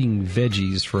about eating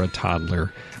veggies for a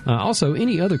toddler. Also,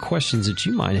 any other questions that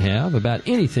you might have about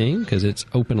anything, because it's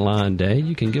open line day,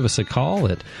 you can give us a call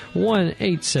at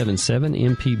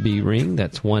 1-877-MPB-RING.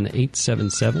 That's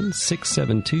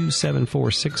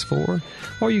 1-877-672-7464.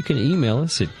 Or you can email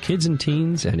us at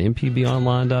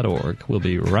kidsandteens@mpbonline.org. We'll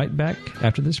be right back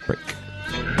after this break.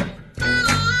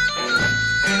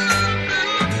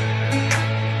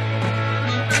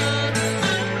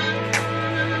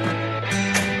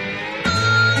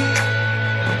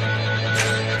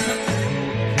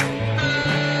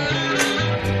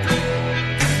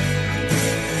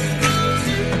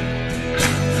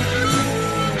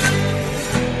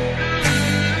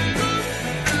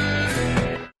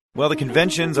 Well, the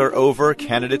conventions are over.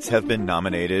 Candidates have been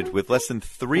nominated. With less than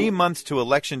 3 months to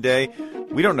Election Day,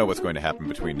 we don't know what's going to happen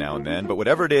between now and then, but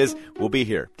whatever it is, we'll be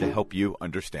here to help you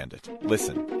understand it.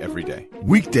 Listen every day.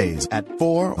 Weekdays at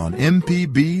 4 on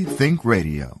MPB Think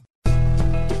Radio.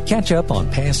 Catch up on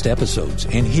past episodes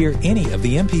and hear any of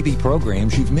the MPB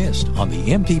programs you've missed on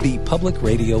the MPB Public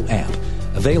Radio app.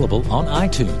 Available on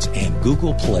iTunes and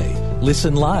Google Play.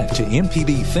 Listen live to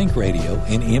MPB Think Radio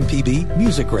and MPB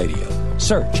Music Radio.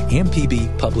 Search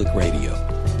MPB Public Radio.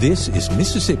 This is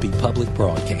Mississippi Public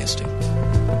Broadcasting.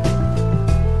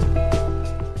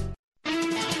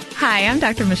 Hi, I'm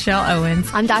Dr. Michelle Owens.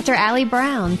 I'm Dr. Allie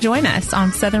Brown. Join us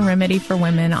on Southern Remedy for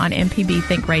Women on MPB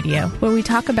Think Radio, where we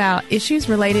talk about issues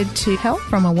related to health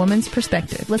from a woman's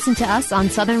perspective. Listen to us on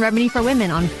Southern Remedy for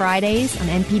Women on Fridays on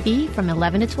MPB from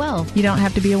 11 to 12. You don't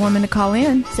have to be a woman to call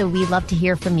in, so we'd love to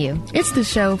hear from you. It's the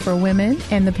show for women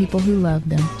and the people who love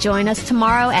them. Join us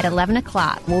tomorrow at 11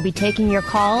 o'clock. We'll be taking your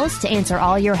calls to answer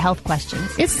all your health questions.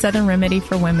 It's Southern Remedy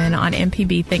for Women on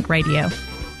MPB Think Radio.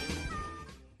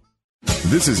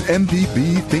 This is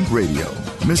MPB Think Radio,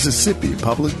 Mississippi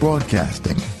Public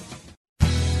Broadcasting.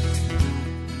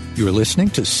 You're listening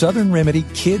to Southern Remedy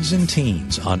Kids and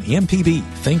Teens on MPB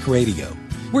Think Radio.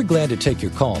 We're glad to take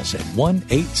your calls at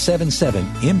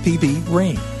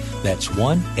 1-877-MPB-RING. That's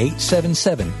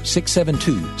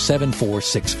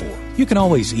 1-877-672-7464. You can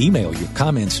always email your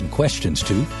comments and questions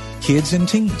to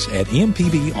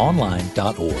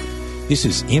kidsandteens@mpbonline.org. This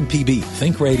is MPB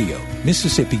Think Radio,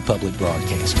 Mississippi Public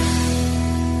Broadcasting.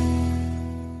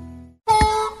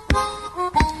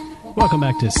 Welcome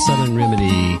back to Southern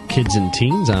Remedy Kids and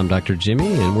Teens. I'm Dr.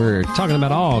 Jimmy, and we're talking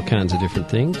about all kinds of different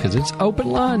things because it's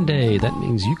open line day. That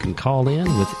means you can call in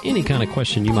with any kind of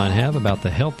question you might have about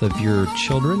the health of your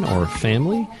children or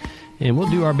family, and we'll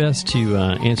do our best to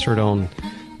answer it on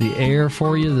the air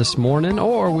for you this morning,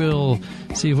 or we'll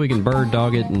see if we can bird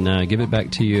dog it and give it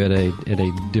back to you at a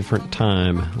different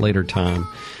time, later time.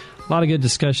 A lot of good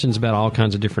discussions about all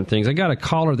kinds of different things. I got a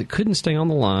caller that couldn't stay on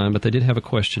the line, but they did have a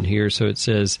question here. So it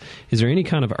says, is there any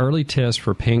kind of early test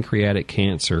for pancreatic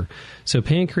cancer? So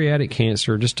pancreatic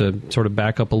cancer, just to sort of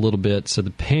back up a little bit, so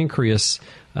the pancreas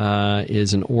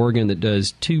is an organ that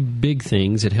does two big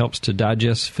things. It helps to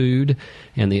digest food,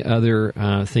 and the other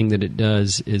thing that it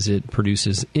does is it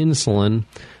produces insulin,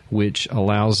 which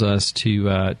allows us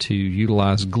to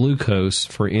utilize glucose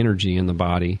for energy in the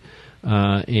body.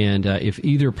 And if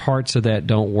either parts of that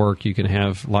don't work, you can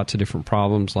have lots of different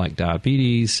problems like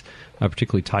diabetes,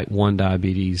 particularly type 1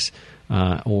 diabetes,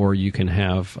 or you can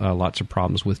have lots of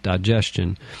problems with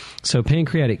digestion. So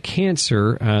pancreatic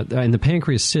cancer, and the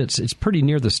pancreas it's pretty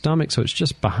near the stomach, so it's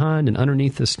just behind and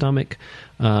underneath the stomach,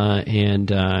 and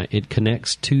it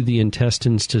connects to the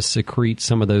intestines to secrete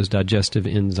some of those digestive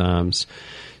enzymes.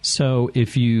 So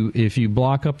if you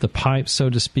block up the pipes,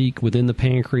 so to speak, within the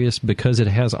pancreas, because it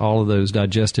has all of those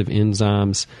digestive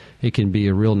enzymes, it can be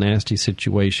a real nasty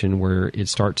situation where it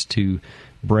starts to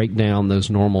break down those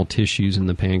normal tissues in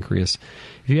the pancreas.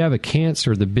 If you have a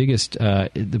cancer, the biggest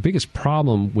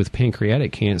problem with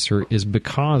pancreatic cancer is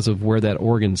because of where that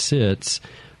organ sits,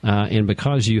 and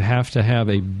because you have to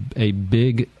have a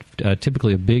big,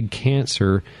 typically a big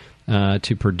cancer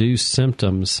to produce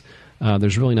symptoms.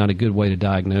 There's really not a good way to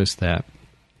diagnose that.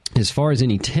 As far as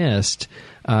any test,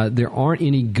 there aren't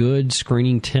any good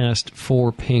screening tests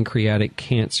for pancreatic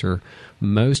cancer.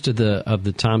 Most of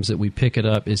the times that we pick it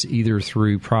up is either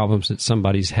through problems that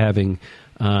somebody's having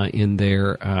in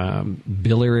their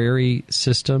biliary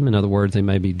system. In other words, they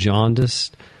may be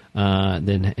jaundiced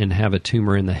and have a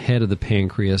tumor in the head of the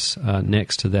pancreas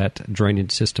next to that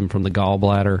drainage system from the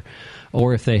gallbladder,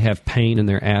 or if they have pain in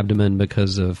their abdomen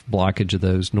because of blockage of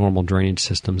those normal drainage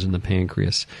systems in the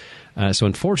pancreas. So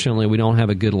unfortunately, we don't have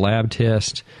a good lab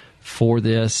test for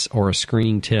this or a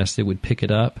screening test that would pick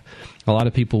it up. A lot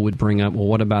of people would bring up, well,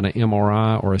 what about an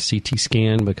MRI or a CT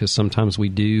scan? Because sometimes we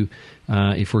do,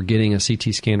 if we're getting a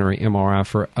CT scan or an MRI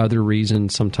for other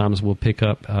reasons, sometimes we'll pick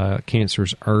up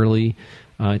cancers early.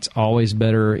 It's always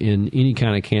better in any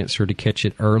kind of cancer to catch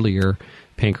it earlier.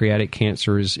 Pancreatic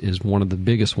cancer is one of the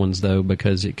biggest ones, though,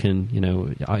 because it can,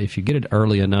 if you get it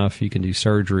early enough, you can do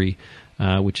surgery,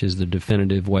 which is the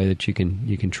definitive way that you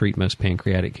can treat most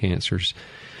pancreatic cancers.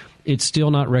 It's still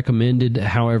not recommended,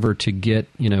 however, to get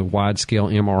wide-scale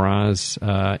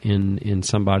MRIs in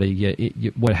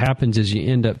somebody. What happens is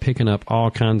you end up picking up all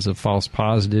kinds of false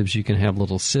positives. You can have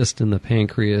little cysts in the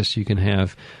pancreas. You can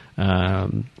have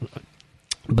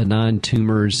benign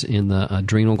tumors in the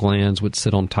adrenal glands, which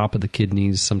sit on top of the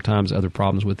kidneys. Sometimes other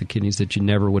problems with the kidneys that you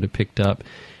never would have picked up.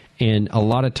 And a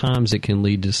lot of times it can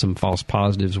lead to some false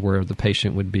positives where the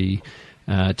patient would be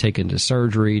taken to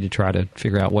surgery to try to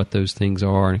figure out what those things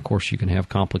are. And, of course, you can have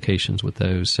complications with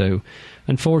those. So,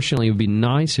 unfortunately, it would be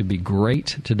nice, it would be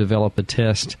great to develop a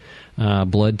test,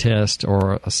 blood test,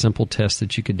 or a simple test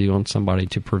that you could do on somebody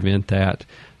to prevent that.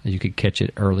 You could catch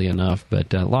it early enough.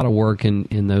 But a lot of work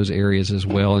in those areas as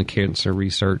well, in cancer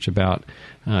research about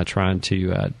trying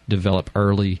to develop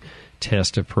early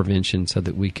test of prevention so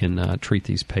that we can treat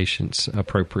these patients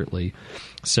appropriately.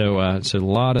 So a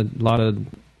lot of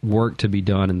work to be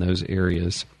done in those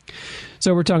areas.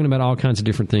 So we're talking about all kinds of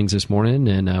different things this morning,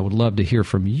 and I would love to hear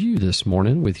from you this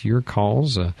morning with your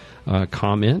calls,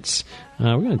 comments.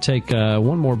 We're going to take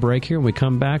one more break here. When we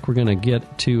come back, we're going to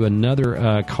get to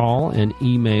another call and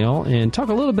email and talk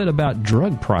a little bit about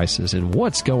drug prices and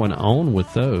what's going on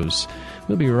with those.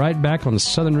 We'll be right back on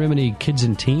Southern Remedy Kids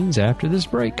and Teens after this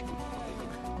break.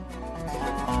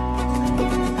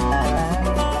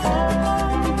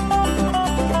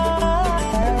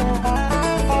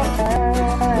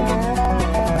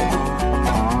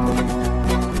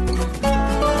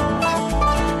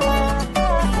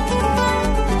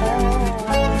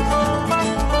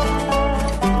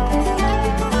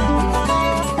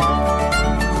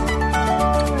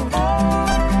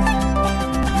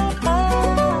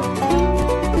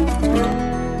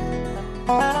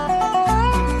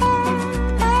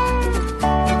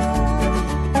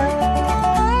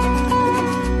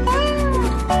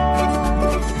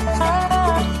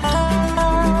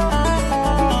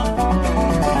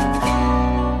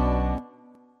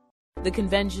 The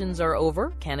conventions are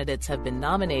over, candidates have been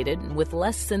nominated, and with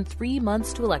less than 3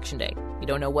 months to Election Day. You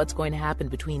don't know what's going to happen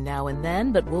between now and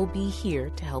then, but we'll be here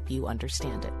to help you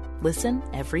understand it. Listen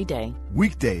every day.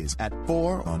 Weekdays at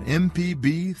 4 on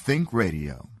MPB Think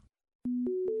Radio.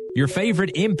 Your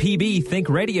favorite MPB Think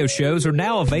Radio shows are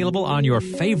now available on your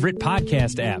favorite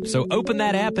podcast app. So open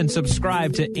that app and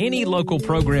subscribe to any local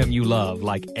program you love,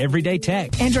 like Everyday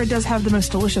Tech. Android does have the most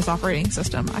delicious operating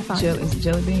system, I find.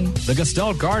 Jelly bean. The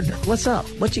Gestalt Gardener. What's up?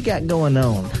 What you got going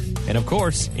on? And, of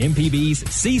course, MPB's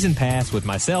Season Pass with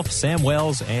myself, Sam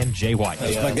Wells, and Jay White.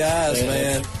 That's my guys,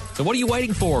 man. So what are you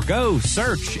waiting for? Go,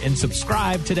 search, and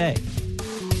subscribe today.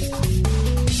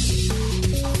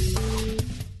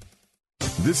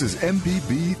 This is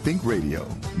MPB Think Radio,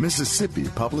 Mississippi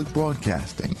Public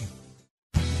Broadcasting.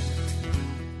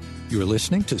 You're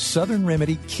listening to Southern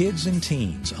Remedy Kids and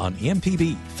Teens on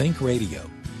MPB Think Radio.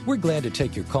 We're glad to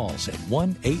take your calls at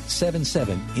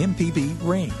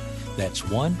 1-877-MPB-RING. That's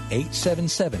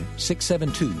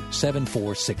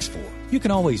 1-877-672-7464. You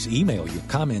can always email your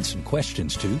comments and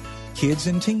questions to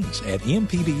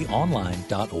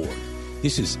kidsandteens@mpbonline.org.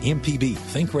 This is MPB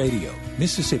Think Radio,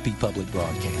 Mississippi Public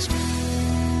Broadcasting.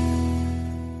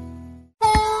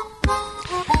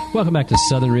 Welcome back to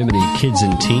Southern Remedy Kids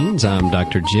and Teens. I'm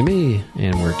Dr. Jimmy,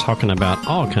 and we're talking about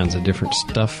all kinds of different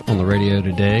stuff on the radio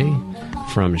today,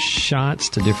 from shots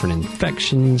to different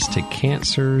infections to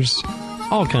cancers,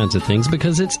 all kinds of things,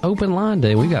 because it's open line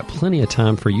day. We've got plenty of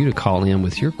time for you to call in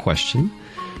with your question.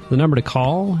 The number to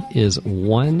call is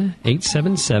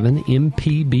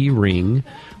 1-877-MPB-RING.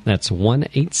 That's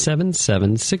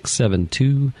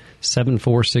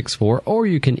 1-877-672-7464. Or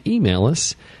you can email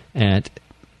us at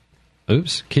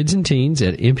kidsandteens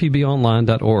at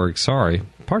mpbonline.org. Sorry,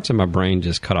 parts of my brain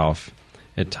just cut off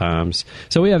at times.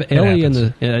 So we have Ellie in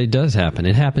the... It does happen.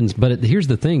 It happens, but here's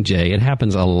the thing, Jay. It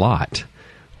happens a lot.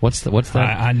 What's that?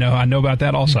 I know about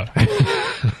that also.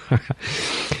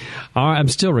 All right, I'm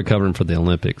still recovering for the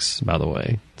Olympics, by the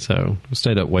way. So I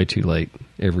stayed up way too late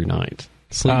every night.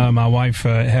 My wife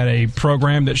had a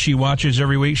program that she watches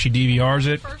every week. She DVRs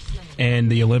it, and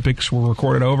the Olympics were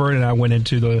recorded over it, and I went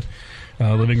into the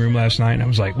living room last night, and I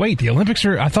was like, wait,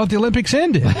 I thought the Olympics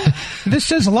ended. This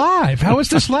says live. How is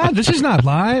this live? This is not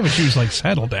live. And she was like,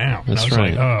 settle down. That's and I was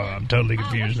right. like, oh, I'm totally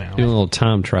confused now. Doing a little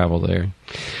time travel there.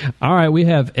 All right, we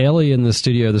have Ellie in the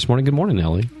studio this morning. Good morning,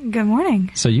 Ellie. Good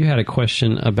morning. So you had a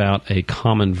question about a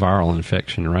common viral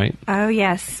infection, right? Oh,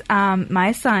 yes.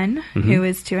 My son, who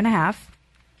is 2.5,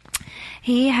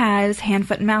 he has hand,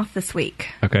 foot, and mouth this week.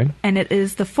 Okay. And it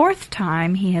is the 4th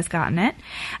time he has gotten it.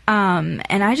 And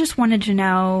I just wanted to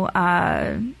know,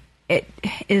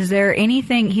 is there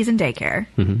anything, he's in daycare,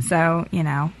 so,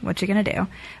 what you going to do?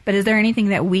 But is there anything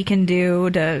that we can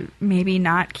do to maybe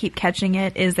not keep catching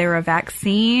it? Is there a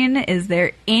vaccine? Is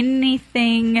there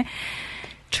anything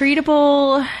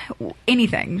treatable,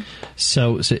 anything?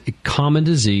 So it's a common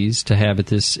disease to have at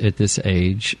this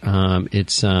age.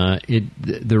 The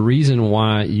reason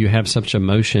why you have such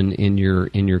emotion in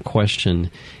your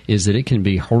question is that it can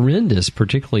be horrendous,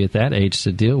 particularly at that age,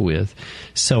 to deal with.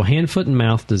 So hand, foot, and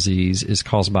mouth disease is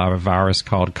caused by a virus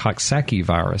called Coxsackie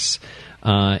virus.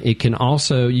 You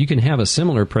can have a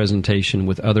similar presentation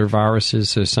with other viruses.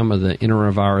 So some of the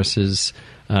enteroviruses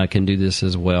can do this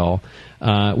as well.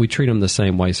 We treat them the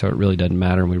same way, so it really doesn't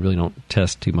matter, and we really don't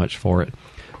test too much for it.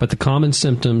 But the common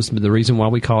symptoms, the reason why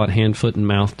we call it hand, foot, and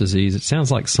mouth disease, it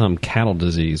sounds like some cattle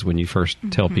disease when you first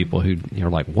tell people who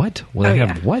you're like, what? Well, they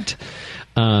have what?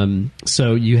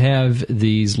 So you have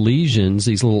these lesions,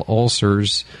 these little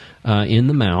ulcers in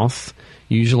the mouth,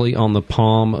 usually on the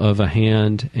palm of a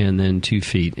hand and then 2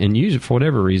 feet. And usually, for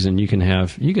whatever reason, you can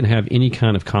have any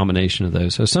kind of combination of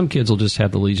those. So some kids will just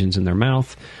have the lesions in their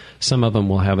mouth. Some of them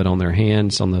will have it on their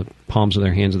hands, on the palms of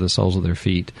their hands or the soles of their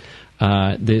feet.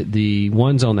 The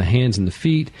ones on the hands and the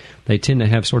feet, they tend to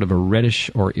have sort of a reddish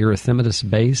or erythematous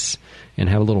base and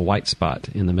have a little white spot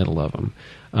in the middle of them.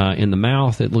 In the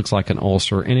mouth, it looks like an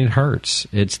ulcer, and it hurts.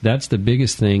 That's the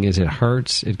biggest thing, is it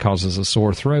hurts. It causes a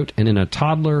sore throat. And in a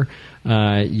toddler,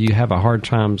 you have a hard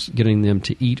time getting them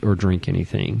to eat or drink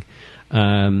anything.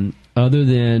 Other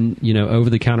than,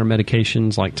 over-the-counter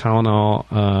medications like Tylenol,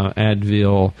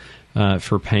 Advil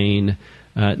for pain,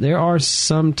 there are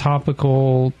some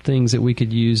topical things that we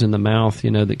could use in the mouth,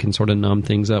 that can sort of numb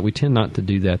things up. We tend not to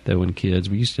do that, though, in kids.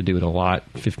 We used to do it a lot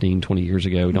 15, 20 years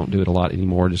ago. We don't do it a lot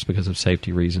anymore just because of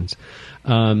safety reasons.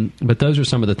 But those are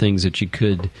some of the things that you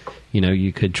could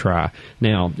try.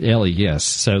 Now, Ellie, yes,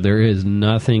 so there is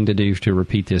nothing to do to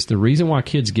repeat this. The reason why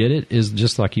kids get it is,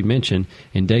 just like you mentioned,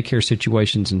 in daycare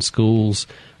situations, in schools,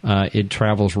 it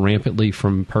travels rampantly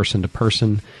from person to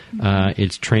person.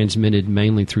 It's transmitted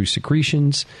mainly through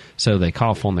secretions, so they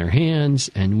cough on their hands,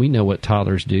 and we know what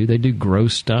toddlers do. They do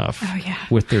gross stuff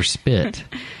with their spit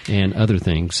and other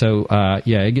things. So,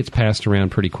 it gets passed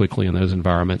around pretty quickly in those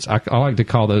environments. I like to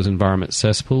call those environments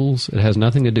cesspools. It has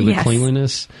nothing to do with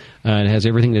cleanliness. It has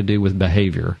everything to do with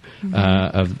behavior.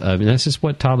 And that's just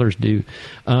what toddlers do.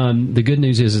 The good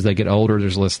news is they get older,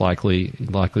 there's less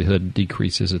likelihood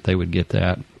decreases that they would get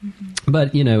that.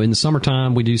 But, in the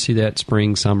summertime, we do see that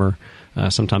spring, summer,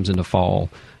 sometimes into fall.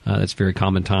 That's a very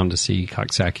common time to see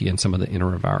Coxsackie and some of the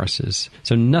enteroviruses.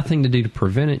 So nothing to do to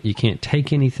prevent it. You can't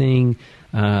take anything.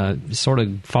 Sort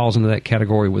of falls into that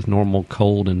category with normal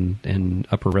cold and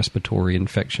upper respiratory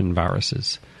infection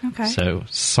viruses. Okay. So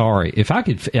sorry.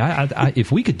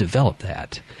 If we could develop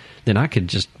that, then I could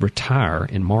just retire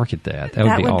and market that.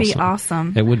 That would be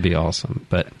awesome. It would be awesome.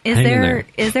 But is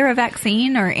there a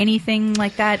vaccine or anything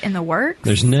like that in the works?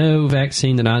 There's no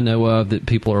vaccine that I know of that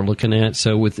people are looking at.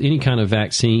 So with any kind of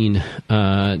vaccine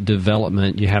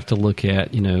development, you have to look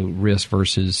at risk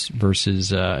versus what's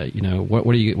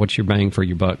your bang for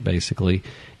your buck, basically.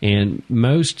 And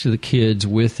most of the kids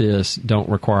with this don't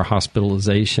require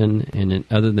hospitalization, and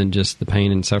other than just the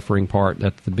pain and suffering part,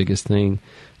 that's the biggest thing.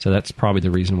 So that's probably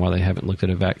the reason why they haven't looked at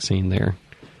a vaccine there.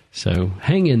 So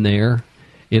hang in there.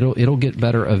 It'll get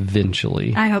better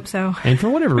eventually. I hope so. And for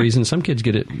whatever reason, some kids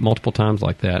get it multiple times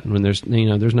like that. And when there's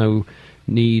no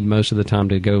need most of the time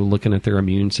to go looking at their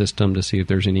immune system to see if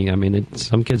there's any.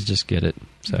 Some kids just get it.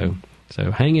 So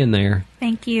hang in there.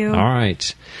 Thank you. All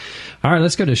right.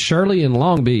 Let's go to Shirley in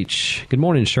Long Beach. Good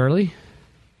morning, Shirley.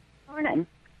 Morning.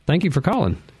 Thank you for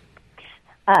calling.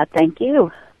 Thank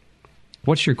you.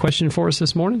 What's your question for us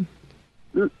this morning?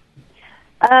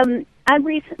 I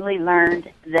recently learned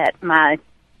that my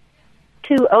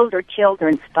 2 older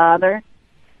children's father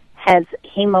has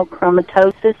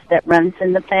hemochromatosis that runs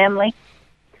in the family.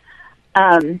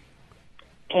 And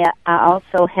I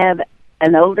also have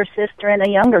an older sister and a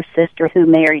younger sister who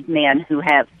married men who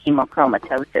have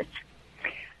hemochromatosis.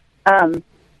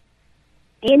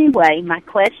 Anyway, my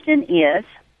question is,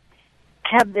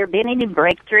 have there been any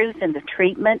breakthroughs in the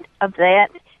treatment of that,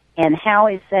 and how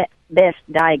is that best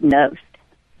diagnosed?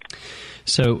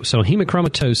 So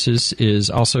hemochromatosis is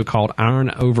also called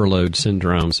iron overload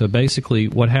syndrome. So basically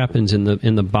what happens in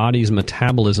the body's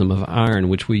metabolism of iron,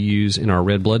 which we use in our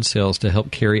red blood cells to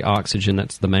help carry oxygen,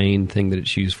 that's the main thing that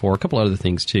it's used for. A couple other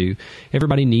things too.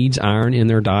 Everybody needs iron in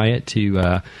their diet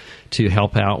to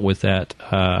help out with that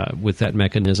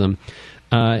mechanism.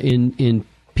 In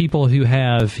people who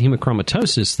have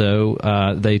hemochromatosis,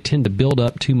 though, they tend to build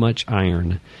up too much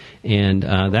iron. And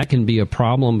that can be a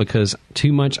problem because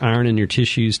too much iron in your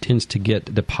tissues tends to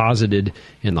get deposited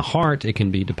in the heart. It can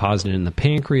be deposited in the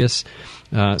pancreas.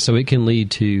 So it can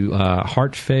lead to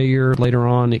heart failure later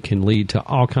on. It can lead to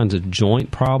all kinds of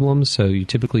joint problems. So you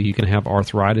can have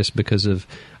arthritis because of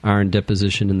iron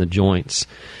deposition in the joints.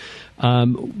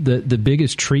 The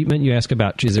biggest treatment, you ask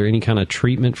about, is there any kind of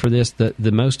treatment for this?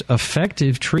 The most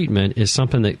effective treatment is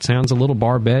something that sounds a little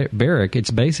barbaric.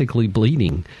 It's basically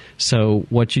bleeding. So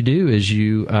what you do is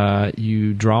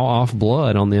you draw off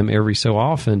blood on them every so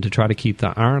often to try to keep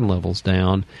the iron levels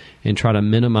down and try to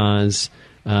minimize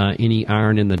any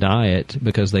iron in the diet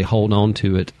because they hold on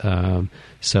to it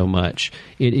so much.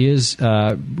 It is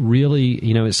really,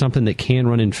 it's something that can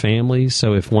run in families.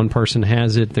 So if one person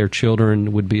has it, their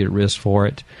children would be at risk for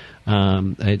it.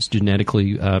 It's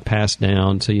genetically passed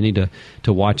down, so you need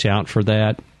to watch out for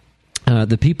that.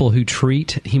 The people who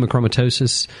treat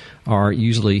hemochromatosis are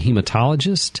usually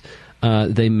hematologists.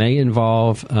 They may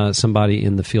involve somebody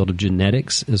in the field of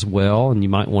genetics as well, and you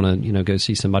might want to go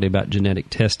see somebody about genetic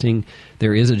testing.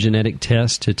 There is a genetic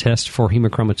test to test for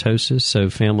hemochromatosis, so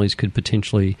families could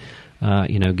potentially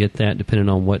get that depending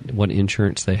on what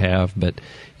insurance they have. But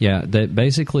yeah, that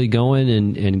basically going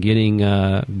and getting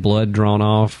blood drawn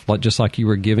off, just like you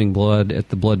were giving blood at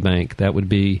the blood bank, that would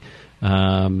be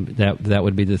that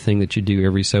would be the thing that you do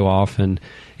every so often.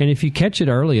 And if you catch it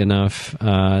early enough,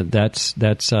 that's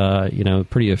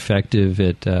pretty effective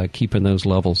at keeping those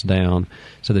levels down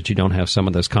so that you don't have some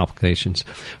of those complications.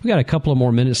 We got a couple of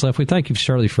more minutes left. We thank you,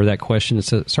 Shirley, for that question.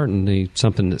 It's certainly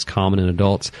something that's common in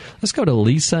adults. Let's go to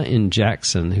Lisa in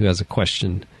Jackson, who has a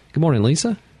question. Good morning,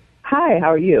 Lisa. Hi,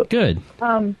 how are you? Good.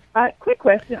 Quick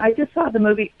question. I just saw the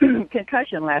movie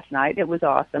Concussion last night. It was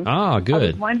awesome. Ah, good. I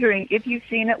was wondering if you've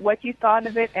seen it, what you thought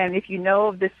of it, and if you know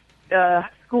of this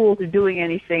schools are doing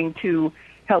anything to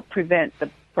help prevent the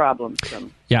problems.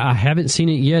 Yeah, I haven't seen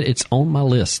it yet. It's on my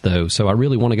list, though, so I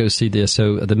really want to go see this.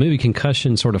 So the movie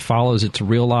Concussion sort of follows its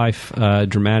real-life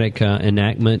dramatic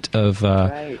enactment of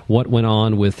what went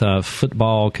on with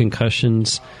football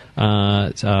concussions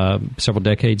several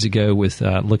decades ago with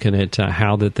looking at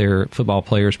how that their football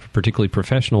players, particularly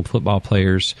professional football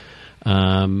players,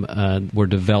 were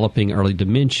developing early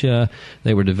dementia.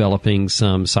 They were developing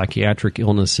some psychiatric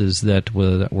illnesses that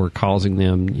were causing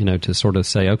them, to sort of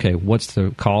say, okay, what's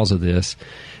the cause of this?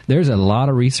 There's a lot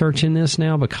of research in this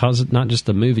now because not just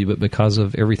the movie, but because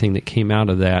of everything that came out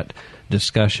of that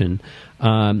discussion.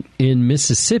 In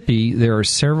Mississippi, there are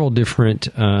several different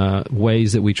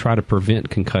ways that we try to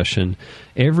prevent concussion.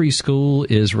 Every school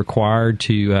is required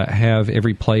to have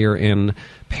every player and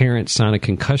parent sign a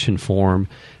concussion form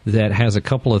that has a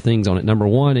couple of things on it. Number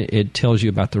one, it tells you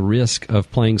about the risk of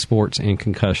playing sports and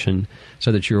concussion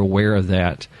so that you're aware of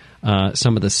that.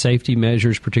 Some of the safety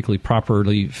measures, particularly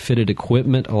properly fitted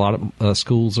equipment, a lot of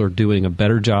schools are doing a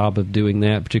better job of doing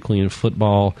that, particularly in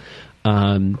football.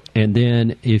 And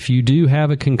then if you do have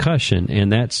a concussion,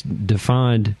 and that's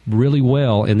defined really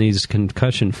well in these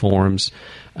concussion forms,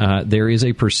 there is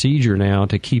a procedure now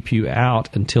to keep you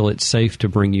out until it's safe to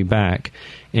bring you back.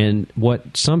 And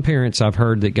what some parents I've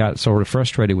heard that got sort of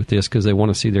frustrated with this because they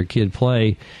want to see their kid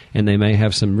play, and they may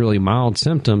have some really mild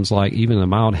symptoms like even a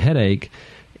mild headache,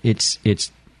 it's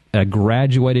a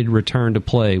graduated return to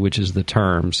play, which is the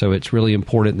term. So it's really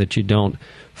important that you don't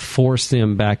force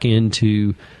them back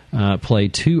into play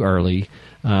too early,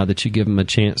 that you give them a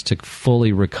chance to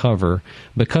fully recover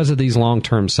because of these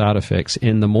long-term side effects.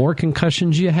 And the more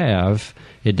concussions you have,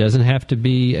 it doesn't have to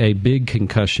be a big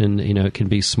concussion. It can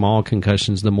be small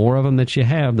concussions. The more of them that you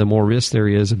have, the more risk there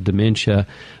is of dementia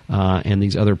and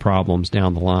these other problems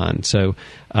down the line. So,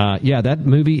 that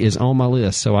movie is on my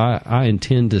list. So I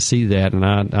intend to see that. And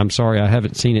I'm sorry I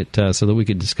haven't seen it so that we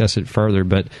could discuss it further.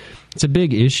 But it's a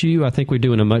big issue. I think we're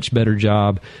doing a much better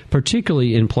job,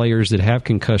 particularly in players that have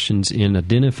concussions, in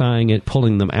identifying it,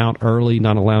 pulling them out early,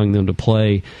 not allowing them to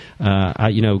play. I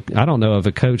don't know of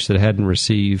a coach that hadn't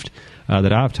received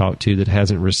that I've talked to that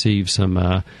hasn't received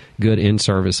some good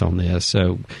in-service on this.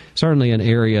 So certainly an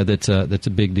area that's a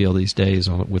big deal these days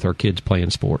with our kids playing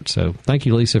sports. So thank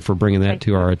you, Lisa, for bringing that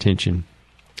to our attention.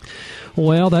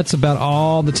 Well, that's about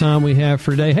all the time we have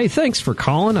for today. Hey, thanks for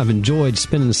calling. I've enjoyed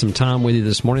spending some time with you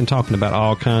this morning talking about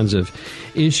all kinds of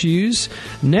issues.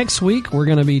 Next week, we're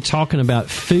going to be talking about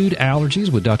food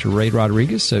allergies with Dr. Ray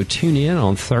Rodriguez, so tune in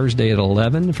on Thursday at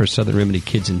 11 for Southern Remedy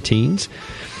Kids and Teens.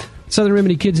 Southern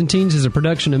Remedy Kids and Teens is a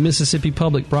production of Mississippi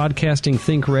Public Broadcasting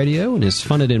Think Radio and is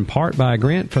funded in part by a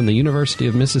grant from the University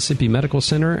of Mississippi Medical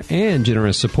Center and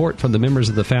generous support from the members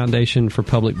of the Foundation for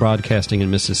Public Broadcasting in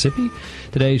Mississippi.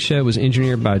 Today's show was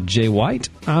engineered by Jay White.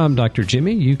 I'm Dr.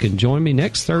 Jimmy. You can join me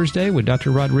next Thursday with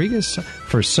Dr. Rodriguez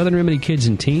for Southern Remedy Kids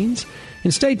and Teens.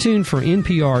 And stay tuned for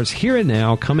NPR's Here and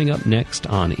Now coming up next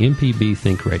on MPB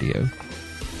Think Radio.